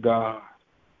 glory to God.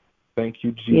 Thank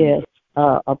you, Jesus. Yes,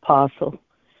 Apostle.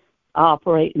 I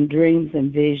operate in dreams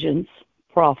and visions,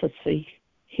 prophecy,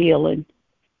 healing,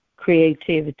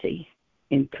 creativity,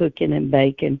 in cooking and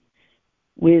baking,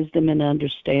 wisdom and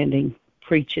understanding,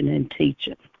 preaching and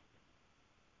teaching.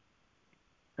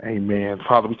 Amen.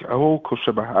 Father, we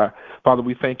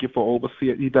thank you for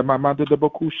overseer.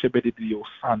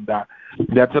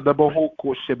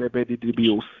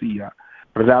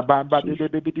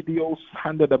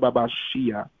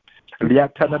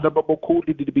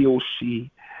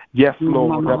 Yes,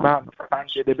 Lord.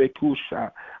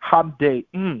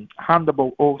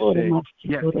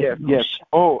 Yes.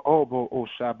 Oh,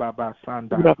 Shababa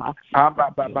Sanda.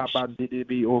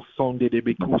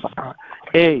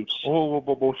 Hey,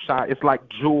 it's like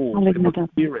jewels in the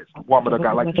spirit, woman of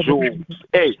God, like jewels.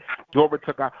 Hey, glory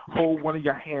to God. Hold one of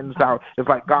your hands out. It's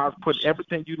like God's putting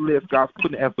everything you live, God's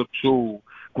putting it as a jewel.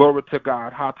 Glory to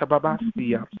God.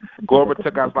 Glory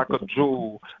to God. It's like a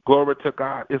jewel. Glory to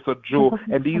God. It's a jewel.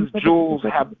 And these jewels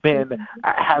has been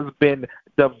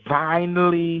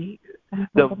divinely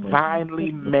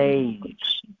made.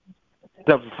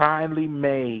 Divinely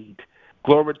made.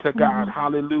 Glory to God.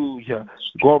 Hallelujah.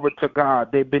 Glory to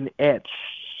God. They've been etched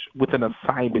with an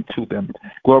assignment to them.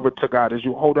 Glory to God. As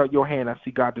you hold out your hand, I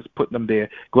see God just putting them there.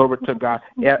 Glory to God.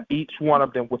 Each one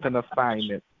of them with an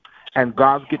assignment. And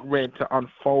God's getting ready to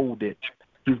unfold it.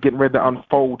 He's getting ready to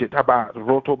unfold it.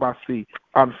 Rotobasi,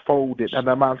 unfold it.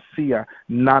 Adamansia,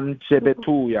 Nan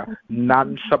Chebetuya,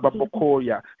 Nan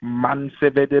Shababokoya, Man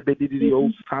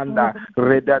Sebedebidio Sanda,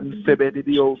 Redan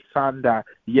Sebedio Sanda.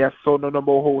 Yes, so no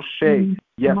more Hoshe.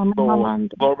 Yes,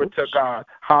 Lord. Glory to God.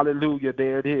 Hallelujah.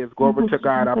 There it is. Glory to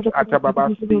God.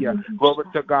 Atababasia. Glory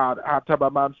to God.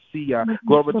 Atabamansia.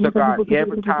 Glory to God.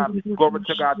 Every time, glory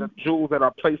to God, the jewels that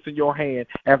are placed in your hand,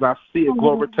 as I see it,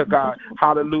 glory to God.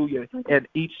 Hallelujah. And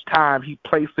each time he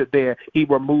placed it there, he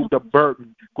removed the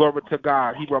burden. Glory to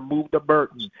God. He removed the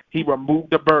burden. He removed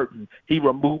the burden. He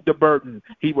removed the burden.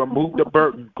 He removed the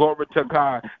burden. Glory to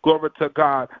God. Glory to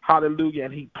God. Hallelujah.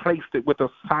 And he placed it with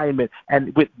assignment.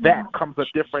 And with that comes a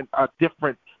different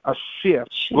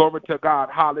shift. Glory to God.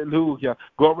 Hallelujah.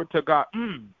 Glory to God.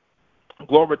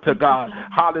 Glory to God.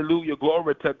 Hallelujah.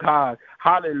 Glory to God.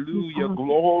 Hallelujah.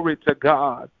 Glory to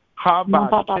God. Glory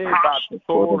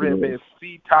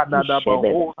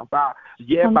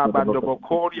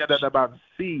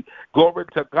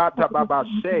to God.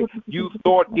 You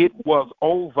thought it was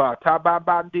over.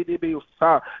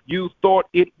 You thought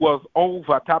it was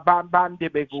over.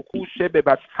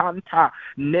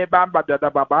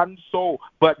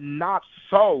 But not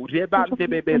so. You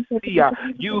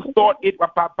thought it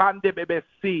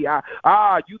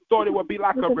you thought it would be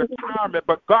like a retirement,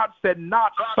 but God said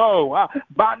not so.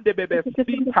 Not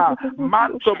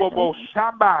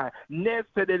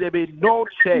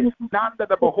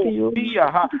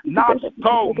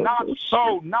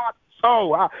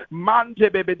so, manje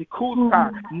bebe di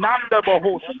kusa, nanda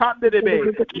boho shande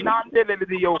debe, nande le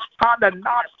dio shanda,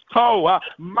 not so,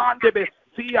 mande be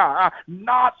sia,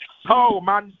 not so,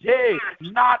 manje,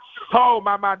 not so,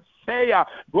 mama.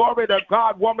 Glory to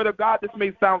God, woman of God. This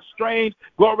may sound strange.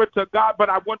 Glory to God, but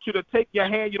I want you to take your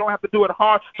hand. You don't have to do it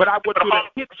hard, but I want you to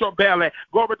hit your belly.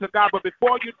 Glory to God. But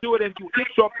before you do it and you hit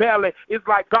your belly, it's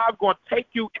like God's going to take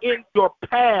you in your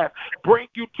past, bring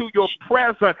you to your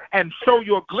present, and show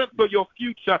you a glimpse of your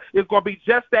future. It's going to be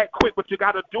just that quick, but you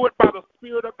got to do it by the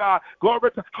Spirit of God.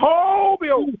 Glory to God.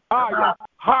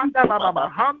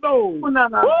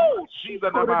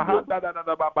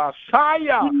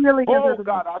 Oh,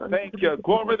 God, I thank you.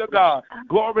 Glory to God.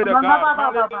 Glory to God.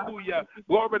 Hallelujah.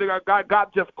 Glory to God.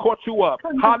 God just caught you up.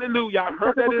 Hallelujah. I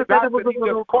heard that God said he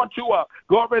just caught you up.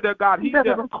 Glory to God. He just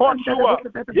caught you up.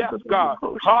 Yes, God.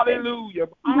 Hallelujah.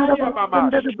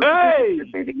 Hey.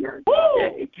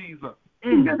 Woo, Jesus.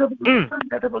 My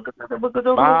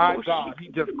God, he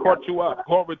just caught you up.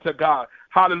 Glory to God.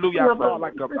 Hallelujah. I saw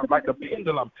like a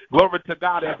pendulum. Glory to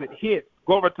God as it hit.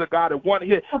 Glory to God. And one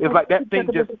hit is like that thing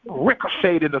just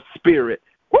ricocheted in the spirit.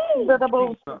 Woo!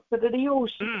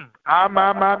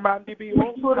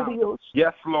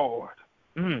 Yes, Lord.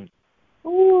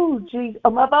 Oh, Jesus.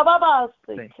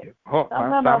 Thank you.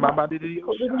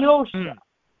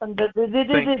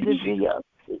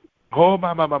 Oh,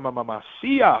 mama.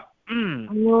 Sia.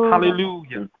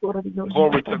 Hallelujah.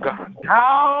 Glory to God.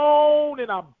 Down in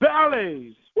our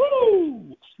bellies.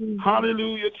 Woo!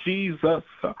 Hallelujah, Jesus.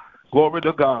 Glory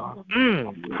to God.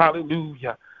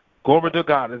 Hallelujah. Glory to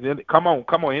God. Come on.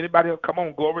 Anybody else? Come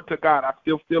on. Glory to God. I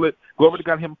still feel it. Glory to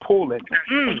God. Him pulling.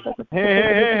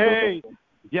 Hey.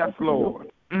 Yes,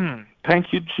 Lord.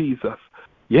 Thank you, Jesus.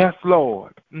 Yes,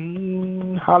 Lord.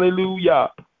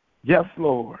 Hallelujah. Yes,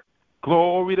 Lord.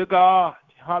 Glory to God.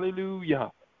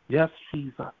 Hallelujah. Yes,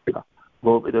 Jesus.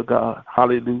 Glory to God.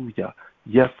 Hallelujah.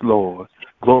 Yes, Lord.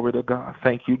 Glory to God.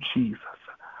 Thank you, Jesus.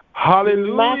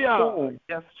 Hallelujah.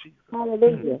 Yes, Jesus.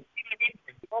 Hallelujah.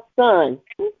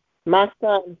 My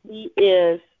son,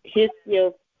 his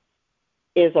gift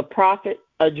is a prophet,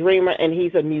 a dreamer, and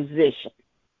he's a musician.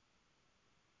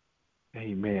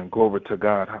 Amen. Glory to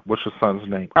God. What's your son's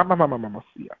name?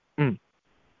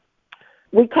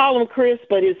 We call him Chris,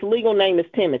 but his legal name is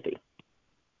Timothy.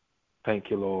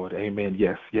 Thank you, Lord. Amen.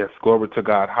 Yes. Glory to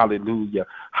God. Hallelujah.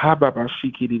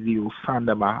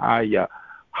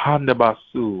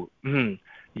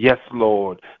 Yes,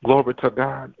 Lord. Glory to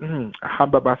God.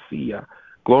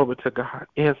 Glory to God.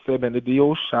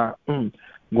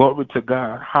 Glory to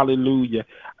God. Hallelujah.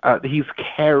 He's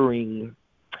carrying,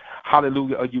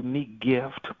 hallelujah, a unique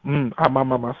gift.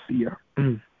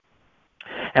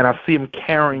 and I see him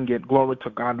carrying it. Glory to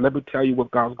God. Let me tell you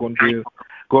what God's going to do.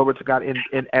 Glory to God.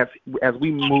 And as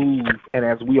we move and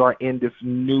as we are in this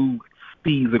new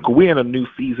season, because we're in a new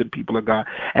season, people of God.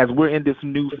 As we're in this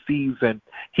new season,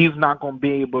 he's not going to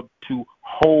be able to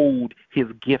hold his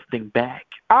gifting back.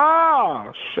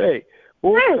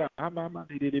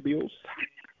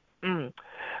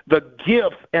 The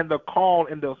gift and the call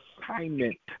and the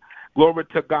assignment, glory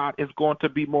to God, is going to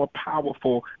be more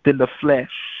powerful than the flesh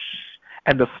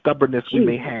and the stubbornness we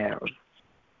may have.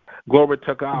 Glory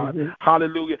to God. Mm-hmm.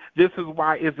 Hallelujah. This is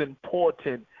why it's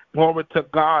important, glory to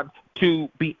God, to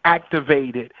be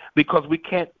activated, because we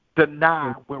can't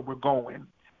deny where we're going.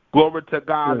 Glory to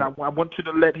God. Yeah. I want you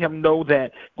to let him know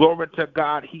that, glory to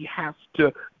God, he has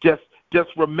to just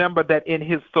remember that in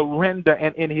his surrender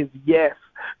and in his yes,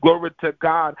 glory to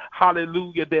God,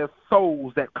 hallelujah, there's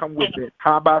souls that come with it.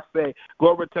 How about say,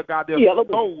 glory to God, there's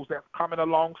souls that's coming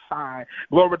alongside.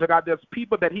 Glory to God, there's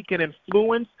people that he can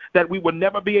influence that we will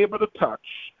never be able to touch.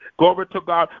 Glory to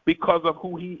God, because of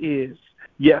who he is.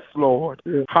 Yes, Lord.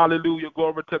 Yeah. Hallelujah.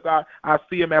 Glory to God. I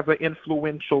see him as an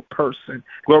influential person.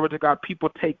 Glory to God. People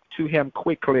take to him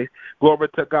quickly. Glory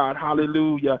to God.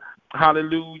 Hallelujah.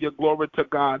 Hallelujah. Glory to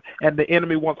God. And the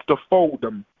enemy wants to fold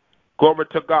them. Glory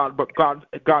to God. But God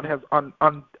has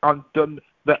undone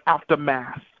the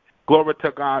aftermath. Glory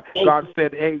to God. God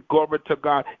said, hey, glory to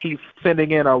God, he's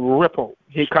sending in a ripple.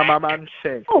 He come man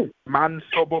say, man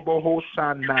sobobo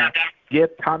hoshana,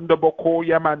 get tandaboko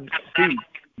yaman see.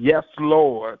 Yes,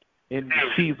 Lord, in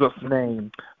Jesus'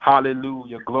 name.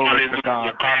 Hallelujah. Glory to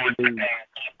God. Hallelujah.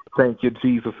 Thank you,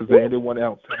 Jesus. Is there anyone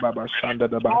else? Baba Shanda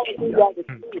da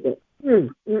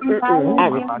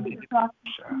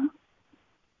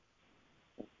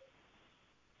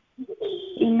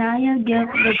Inaya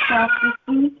gives the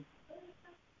prophecy.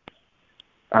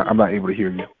 I'm not able to hear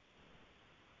you.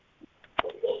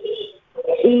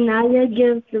 Inaya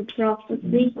gives the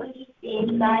prophecy.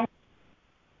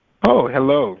 Oh,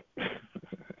 hello.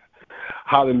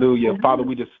 Hallelujah. Father,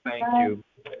 we just thank you.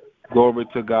 Glory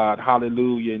to God.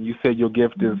 Hallelujah. And you said your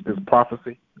gift is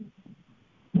prophecy?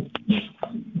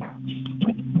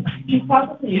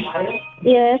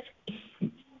 Yes.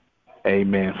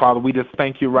 Amen. Father, we just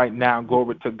thank you right now.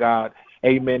 Glory to God.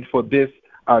 Amen. For this,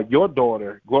 your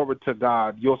daughter. Glory to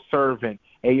God. Your servant.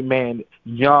 Amen.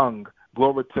 Young.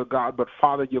 Glory to God. But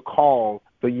Father, you call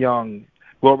the young.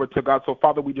 Glory to God. So,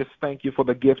 Father, we just thank you for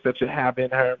the gifts that you have in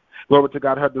her. Glory to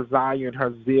God, her desire and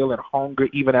her zeal and hunger,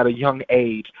 even at a young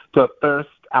age, to thirst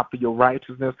after your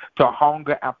righteousness, to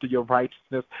hunger after your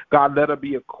righteousness. God, let her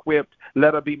be equipped.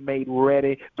 Let her be made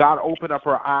ready. God, open up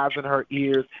her eyes and her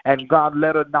ears. And, God,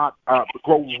 let her not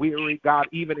grow weary, God,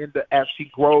 even as she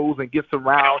grows and gets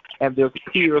around and there's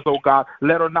peers, oh God.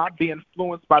 Let her not be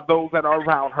influenced by those that are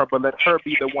around her, but let her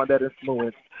be the one that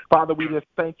influences. Father, we just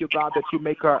thank you, God, that you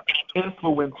make her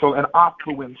influential and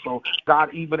affluential,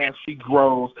 God, even as she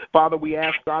grows. Father, we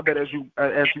ask, God, that as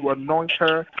you anoint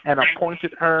her and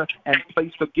appointed her and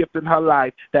placed the gift in her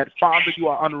life, that, Father, you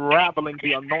are unraveling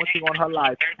the anointing on her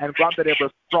life. And, God, that every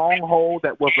stronghold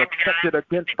that was attempted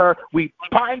against her, we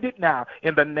bind it now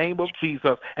in the name of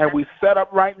Jesus. And we set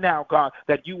up right now, God,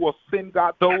 that you will send,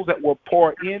 God, those that will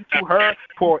pour into her,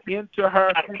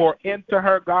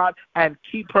 God, and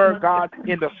keep her, God,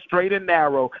 in the straight and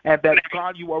narrow, and that,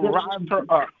 God, you will rise her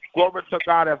up. Glory to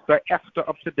God as the Esther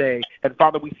of today. And,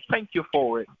 Father, we thank you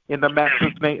for it in the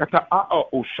Master's name.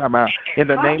 In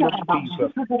the name of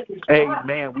Jesus.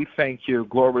 Amen. We thank you.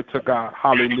 Glory to God.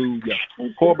 Hallelujah.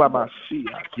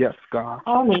 Yes, God.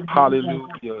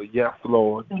 Hallelujah. Yes,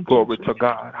 Lord. Glory to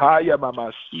God.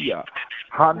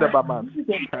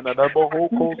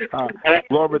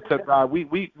 Glory to God.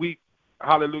 We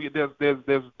hallelujah.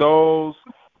 There's those.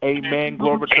 Amen.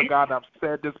 Glory to God. I've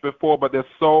said this before, but there's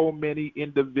so many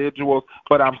individuals.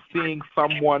 But I'm seeing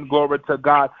someone, glory to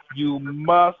God, you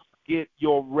must get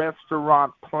your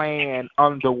restaurant plan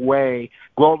underway.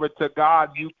 Glory to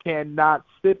God. You cannot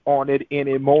sit on it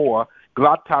anymore.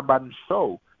 Glory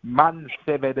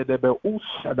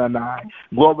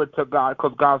to God,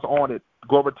 because God's on it.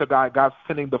 Glory to God. God's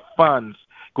sending the funds.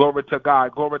 Glory to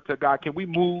God. Glory to God. Can we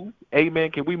move?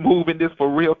 Amen. Can we move in this for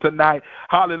real tonight?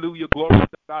 Hallelujah. Glory to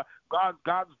God.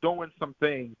 God's doing some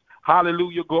things.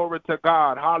 Hallelujah. Glory to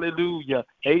God. Hallelujah.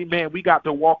 Amen. We got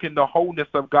to walk in the wholeness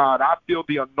of God. I feel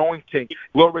the anointing.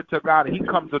 Glory to God. He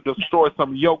comes to destroy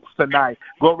some yokes tonight.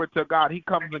 Glory to God. He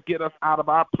comes to get us out of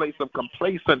our place of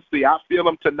complacency. I feel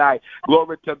him tonight.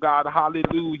 Glory to God.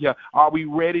 Hallelujah. Are we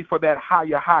ready for that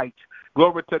higher height?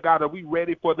 Glory to God. Are we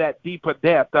ready for that deeper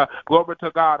depth? Glory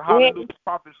to God. Hallelujah.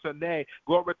 Prophet Shanae.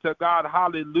 Glory to God.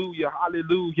 Hallelujah.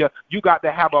 Hallelujah. You got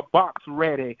to have a box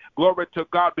ready. Glory to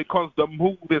God, because the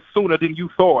move is sooner than you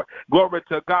thought. Glory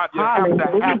to God. You have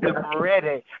to have them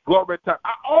ready. Glory to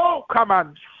oh, come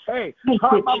on. Hey,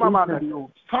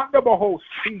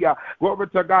 glory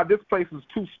to God. This place is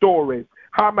 2 stories.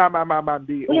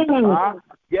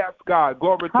 Yes, God.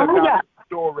 Glory to God.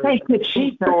 Stories.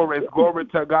 2 stories. Glory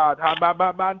to God.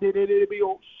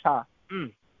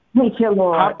 Thank you,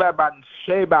 Lord.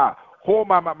 Glory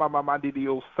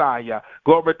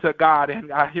to God.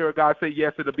 And I hear God say,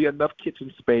 yes, it'll be enough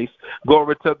kitchen space.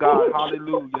 Glory to God.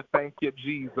 Hallelujah. Thank you,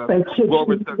 Jesus.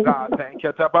 Glory to God. Thank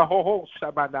you.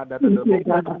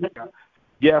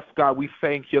 Yes, God, we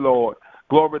thank you, Lord.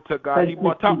 Glory to God.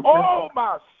 Oh,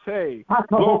 my say.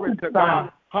 Glory to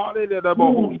God.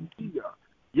 Hallelujah.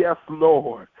 Yes,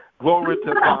 Lord. Glory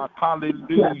to God.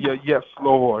 Hallelujah. Yes,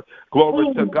 Lord.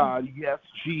 Glory to God. Yes,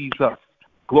 Jesus.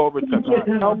 Glory to God.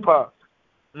 Help us.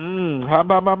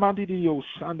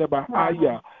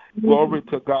 Glory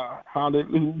to God.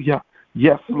 Hallelujah.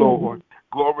 Yes, Lord.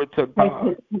 Glory to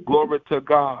God. Glory to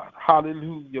God.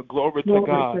 Hallelujah. Glory to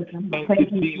God. Thank you,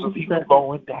 Jesus. He's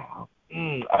slowing down.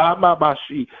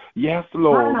 Yes,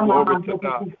 Lord. Glory to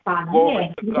God.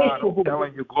 Glory to God. I'm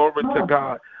telling you, glory to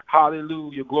God.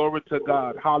 Hallelujah. Glory to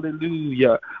God.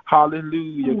 Hallelujah.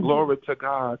 Hallelujah. Glory to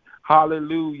God.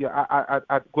 Hallelujah.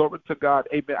 I glory to God.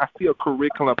 Amen. I see a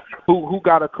curriculum. Who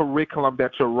got a curriculum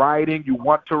that you're writing? You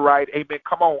want to write? Amen.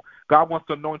 Come on. God wants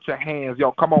to anoint your hands.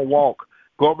 Y'all, come on, walk.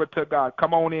 Glory to God.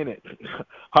 Come on in it.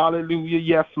 Hallelujah.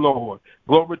 Yes, Lord.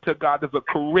 Glory to God. There's a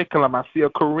curriculum. I see a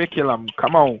curriculum.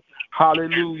 Come on.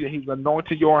 Hallelujah. He's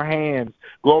anointed your hands.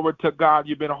 Glory to God.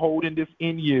 You've been holding this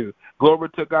in you. Glory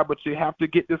to God. But you have to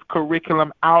get this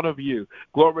curriculum out of you.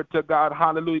 Glory to God.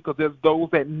 Hallelujah. Because there's those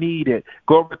that need it.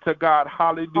 Glory to God.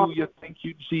 Hallelujah. Thank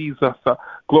you, Jesus.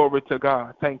 Glory to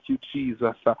God. Thank you,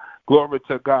 Jesus. Glory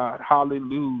to God.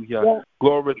 Hallelujah.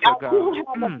 Glory to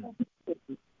God.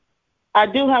 I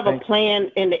do have a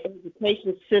plan in the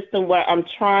education system where I'm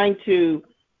trying to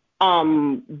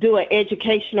do an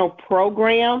educational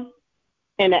program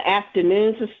in the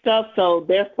afternoons and stuff. So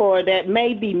therefore, that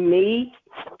may be me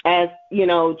as, you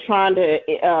know, trying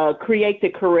to create the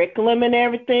curriculum and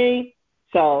everything.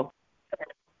 So.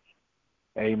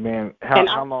 Amen.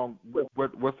 How long,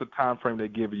 what's the time frame they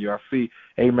give you? I see,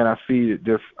 amen, I see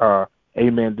this,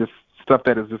 amen, this stuff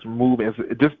that is just moving.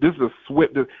 This is a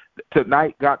swift,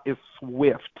 tonight, God, is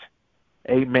swift.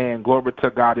 Amen. Glory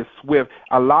to God, is swift.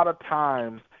 A lot of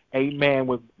times, amen,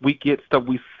 when we get stuff,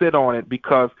 we sit on it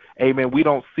because, amen, we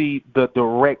don't see the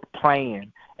direct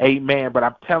plan. Amen. But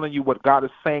I'm telling you what God is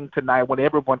saying tonight. I want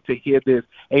everyone to hear this.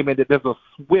 Amen. That there's a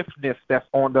swiftness that's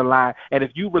on the line. And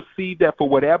if you receive that for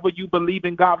whatever you believe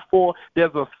in God for,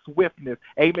 there's a swiftness.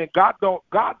 Amen. God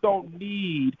don't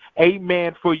need,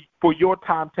 amen, for your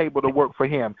timetable to work for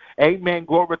him. Amen.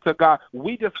 Glory to God.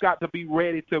 We just got to be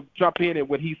ready to jump in it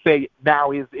when he say,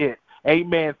 now is it.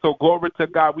 Amen. So glory to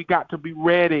God. We got to be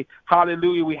ready.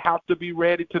 Hallelujah. We have to be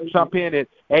ready to jump in it.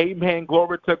 Amen.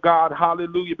 Glory to God.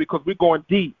 Hallelujah. Because we're going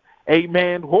deep.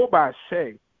 Amen. But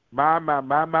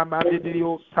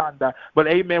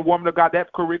amen, woman of God,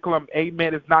 that curriculum,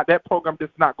 amen, is not, that program is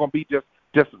not going to be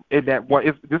just in that one.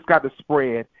 It's just got to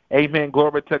spread. Amen.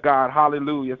 Glory to God.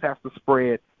 Hallelujah. It has to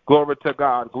spread. Glory to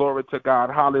God. Glory to God.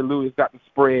 Hallelujah. It's got to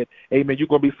spread. Amen. You're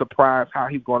going to be surprised how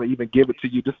he's going to even give it to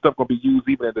you. This stuff going to be used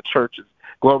even in the churches.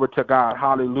 Glory to God.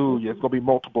 Hallelujah. It's going to be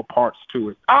multiple parts to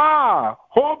it.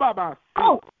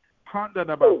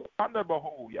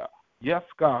 Yes,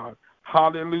 God.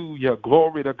 Hallelujah.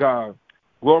 Glory to God.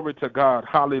 Glory to God.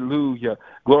 Hallelujah.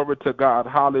 Glory to God.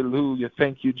 Hallelujah.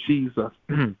 Thank you, Jesus.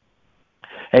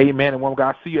 Amen. And one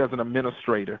God, I see you as an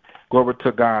administrator. Glory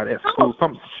to God at school.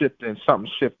 Something's shifting.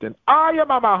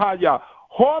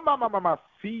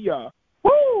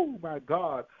 Woo, my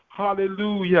God.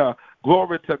 Hallelujah.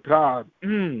 Glory to God.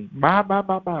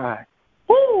 My.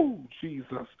 Woo,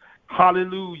 Jesus.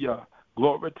 Hallelujah.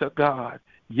 Glory to God.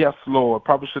 Yes, Lord.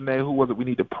 Prophet Shanae, who was it? We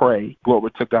need to pray.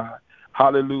 Glory to God.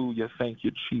 Hallelujah. Thank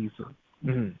you, Jesus.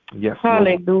 Yes,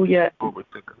 hallelujah. Lord. Glory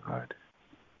to God.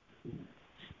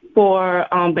 For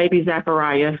baby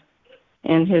Zachariah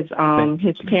and his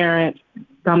parents,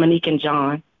 Dominique and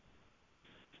John.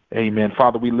 Amen.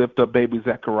 Father, we lift up baby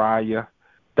Zachariah,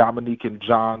 Dominique and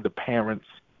John, the parents.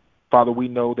 Father, we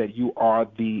know that you are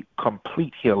the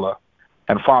complete healer.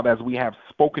 And Father, as we have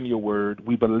spoken your word,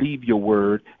 we believe your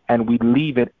word, and we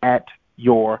leave it at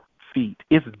your feet.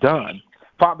 It's done.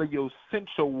 Father, you sent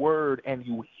your word and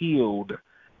you healed.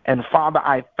 And Father,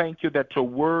 I thank you that your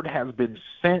word has been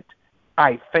sent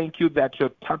I thank you that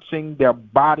you're touching their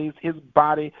bodies, his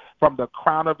body, from the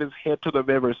crown of his head to the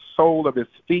very sole of his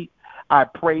feet. I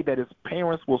pray that his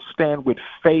parents will stand with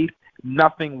faith,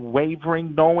 nothing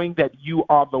wavering, knowing that you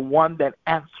are the one that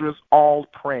answers all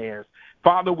prayers.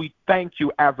 Father, we thank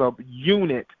you as a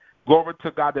unit, glory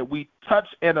to God, that we touch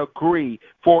and agree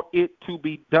for it to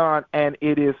be done, and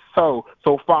it is so.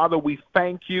 So, Father, we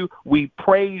thank you. We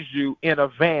praise you in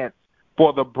advance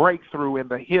for the breakthrough and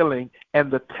the healing and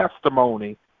the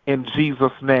testimony in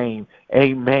Jesus' name.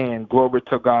 Amen. Glory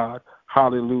to God.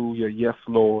 Hallelujah. Yes,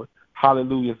 Lord.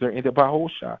 Hallelujah. Is there anybody?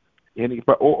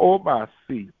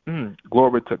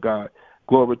 Glory to God.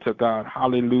 Glory to God.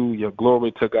 Hallelujah.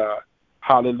 Glory to God.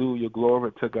 Hallelujah.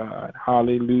 Glory to God.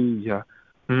 Hallelujah.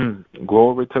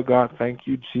 Glory to God. Thank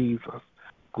you, Jesus.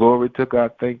 Glory to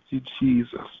God. Thank you,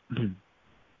 Jesus.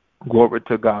 Glory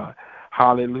to God.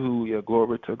 Hallelujah.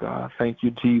 Glory to God. Thank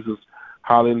you, Jesus.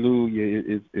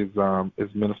 Hallelujah.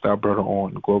 Is Minister Alberta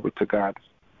on? Glory to God.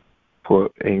 For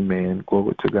amen.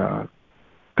 Glory to God.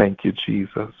 Thank you,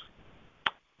 Jesus.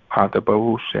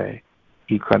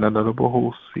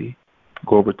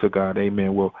 Glory to God.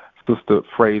 Amen. Well, Sister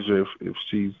Frazier, if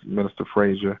she's Minister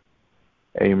Frazier.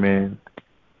 Amen.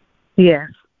 Yes.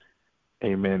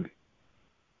 Amen.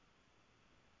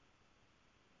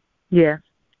 Yes.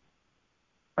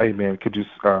 Amen. Could you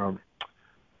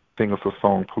sing us a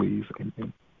song, please?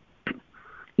 Amen.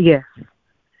 Yes.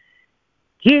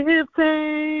 Give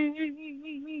thanks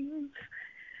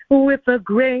with a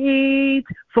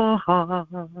grateful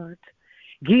heart.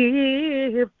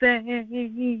 Give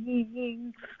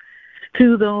thanks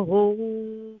to the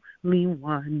Holy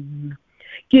One.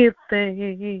 Give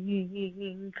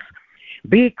thanks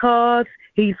because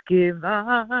He's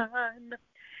given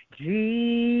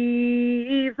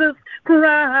Jesus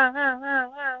Christ,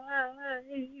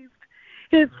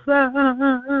 His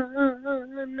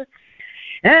Son.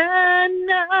 And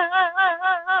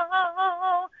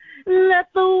now let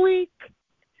the weak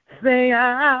say,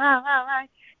 I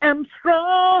am strong.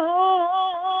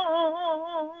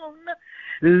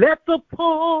 Let the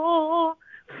poor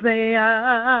say,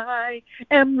 I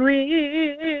am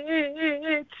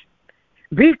rich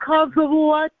because of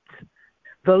what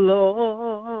the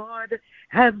Lord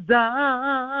has done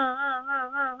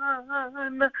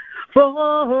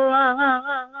for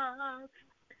us.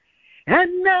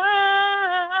 And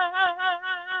now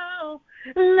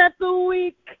let the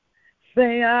weak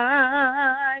say,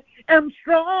 I am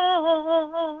strong.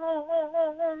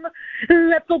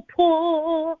 Let the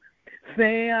poor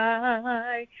say,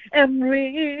 I am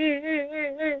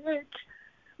rich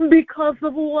because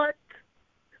of what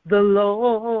the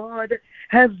Lord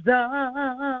has done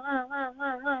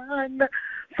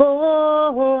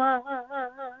for us.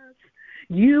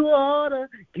 You ought to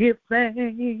give thanks.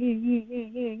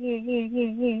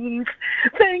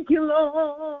 Thank you,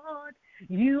 Lord.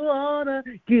 You ought to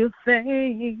give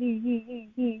thanks.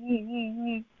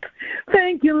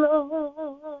 Thank you,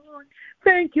 Lord.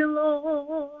 Thank you,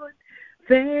 Lord.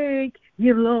 Thank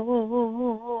you,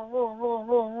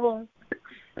 Lord.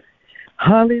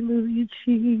 Hallelujah,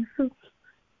 Jesus.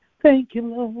 Thank you,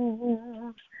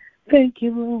 Lord. Thank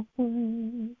you,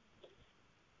 Lord.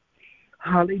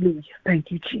 Hallelujah.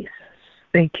 Thank you, Jesus.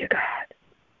 Thank you, God.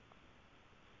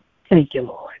 Thank you,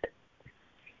 Lord.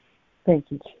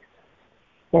 Thank you, Jesus.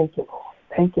 Thank you, Lord.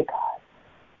 Thank you, God.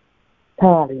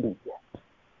 Hallelujah.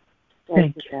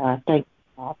 Thank you, God. Thank you,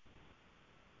 God.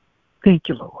 Thank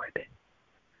you, Lord.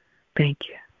 Thank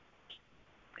you.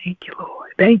 Thank you,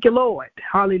 Lord. Thank you, Lord.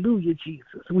 Hallelujah,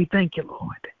 Jesus. We thank you,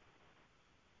 Lord.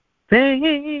 Thank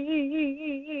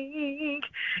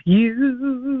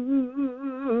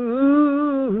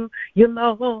you,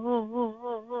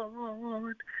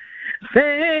 Lord.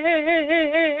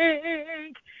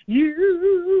 Thank you,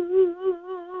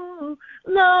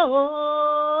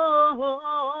 Lord.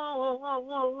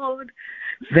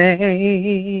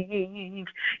 Thank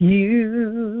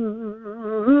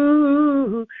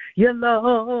you,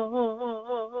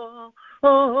 Lord.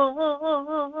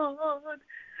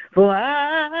 For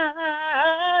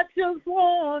I just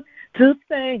want to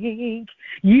thank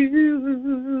you,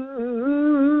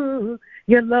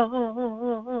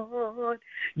 Lord.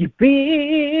 You've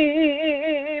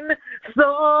been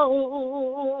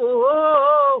so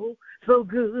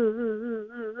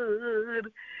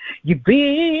good. You've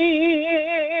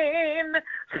been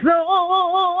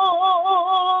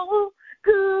so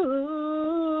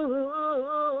good.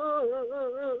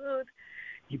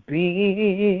 You've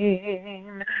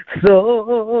been so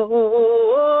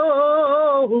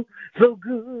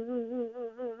good.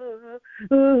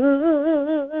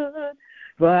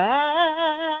 For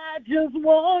I just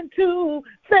want to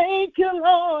thank you,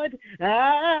 Lord.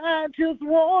 I just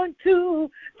want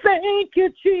to thank you,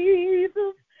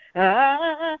 Jesus.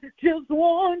 I just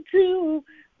want to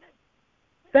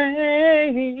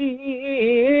thank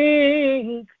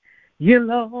you,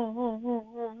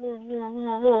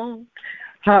 Lord.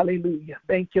 Hallelujah.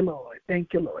 Thank you, Lord.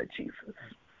 Thank you, Lord Jesus.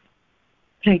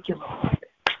 Thank you, Lord.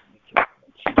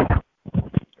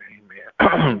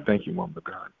 Amen. Thank you, woman of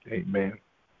God. Amen.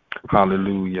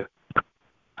 Hallelujah.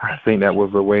 I think that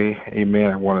was the way,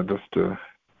 amen. I wanted us to,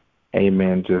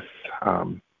 amen, just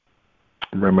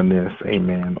reminisce,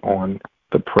 amen, on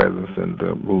the presence and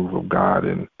the move of God.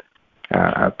 And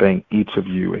I thank each of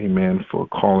you, amen, for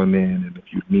calling in. And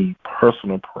if you need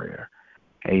personal prayer,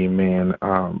 amen,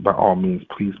 by all means,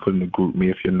 please put in the group me.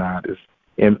 If you're not, it's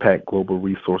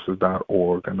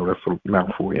impactglobalresources.org. I know that's a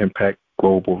mouthful,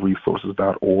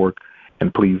 impactglobalresources.org.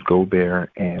 And please go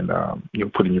there and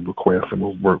put in your request, and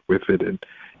we'll work with it. And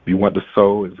if you want to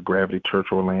sow, it's Gravity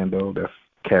Church Orlando. That's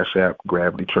Cash App,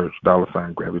 Gravity Church,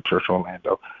 $ Gravity Church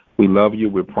Orlando. We love you.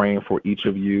 We're praying for each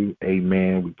of you.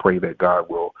 Amen. We pray that God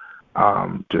will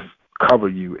just cover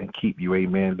you and keep you.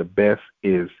 Amen. The best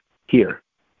is here.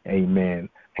 Amen.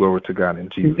 Glory to God in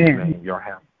Jesus' name. Y'all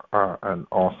have an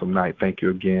awesome night. Thank you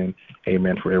again.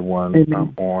 Amen for everyone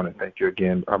on. And thank you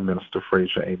again, Minister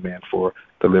Frazier. Amen for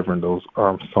delivering those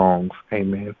songs.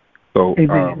 Amen. So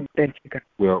thank you, God.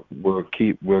 We'll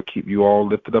keep you all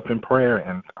lifted up in prayer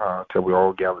and till we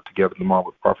all gather together tomorrow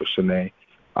with Prophet Shanae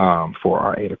for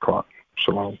our 8 o'clock.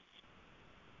 Shalom.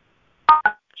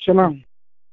 Shalom.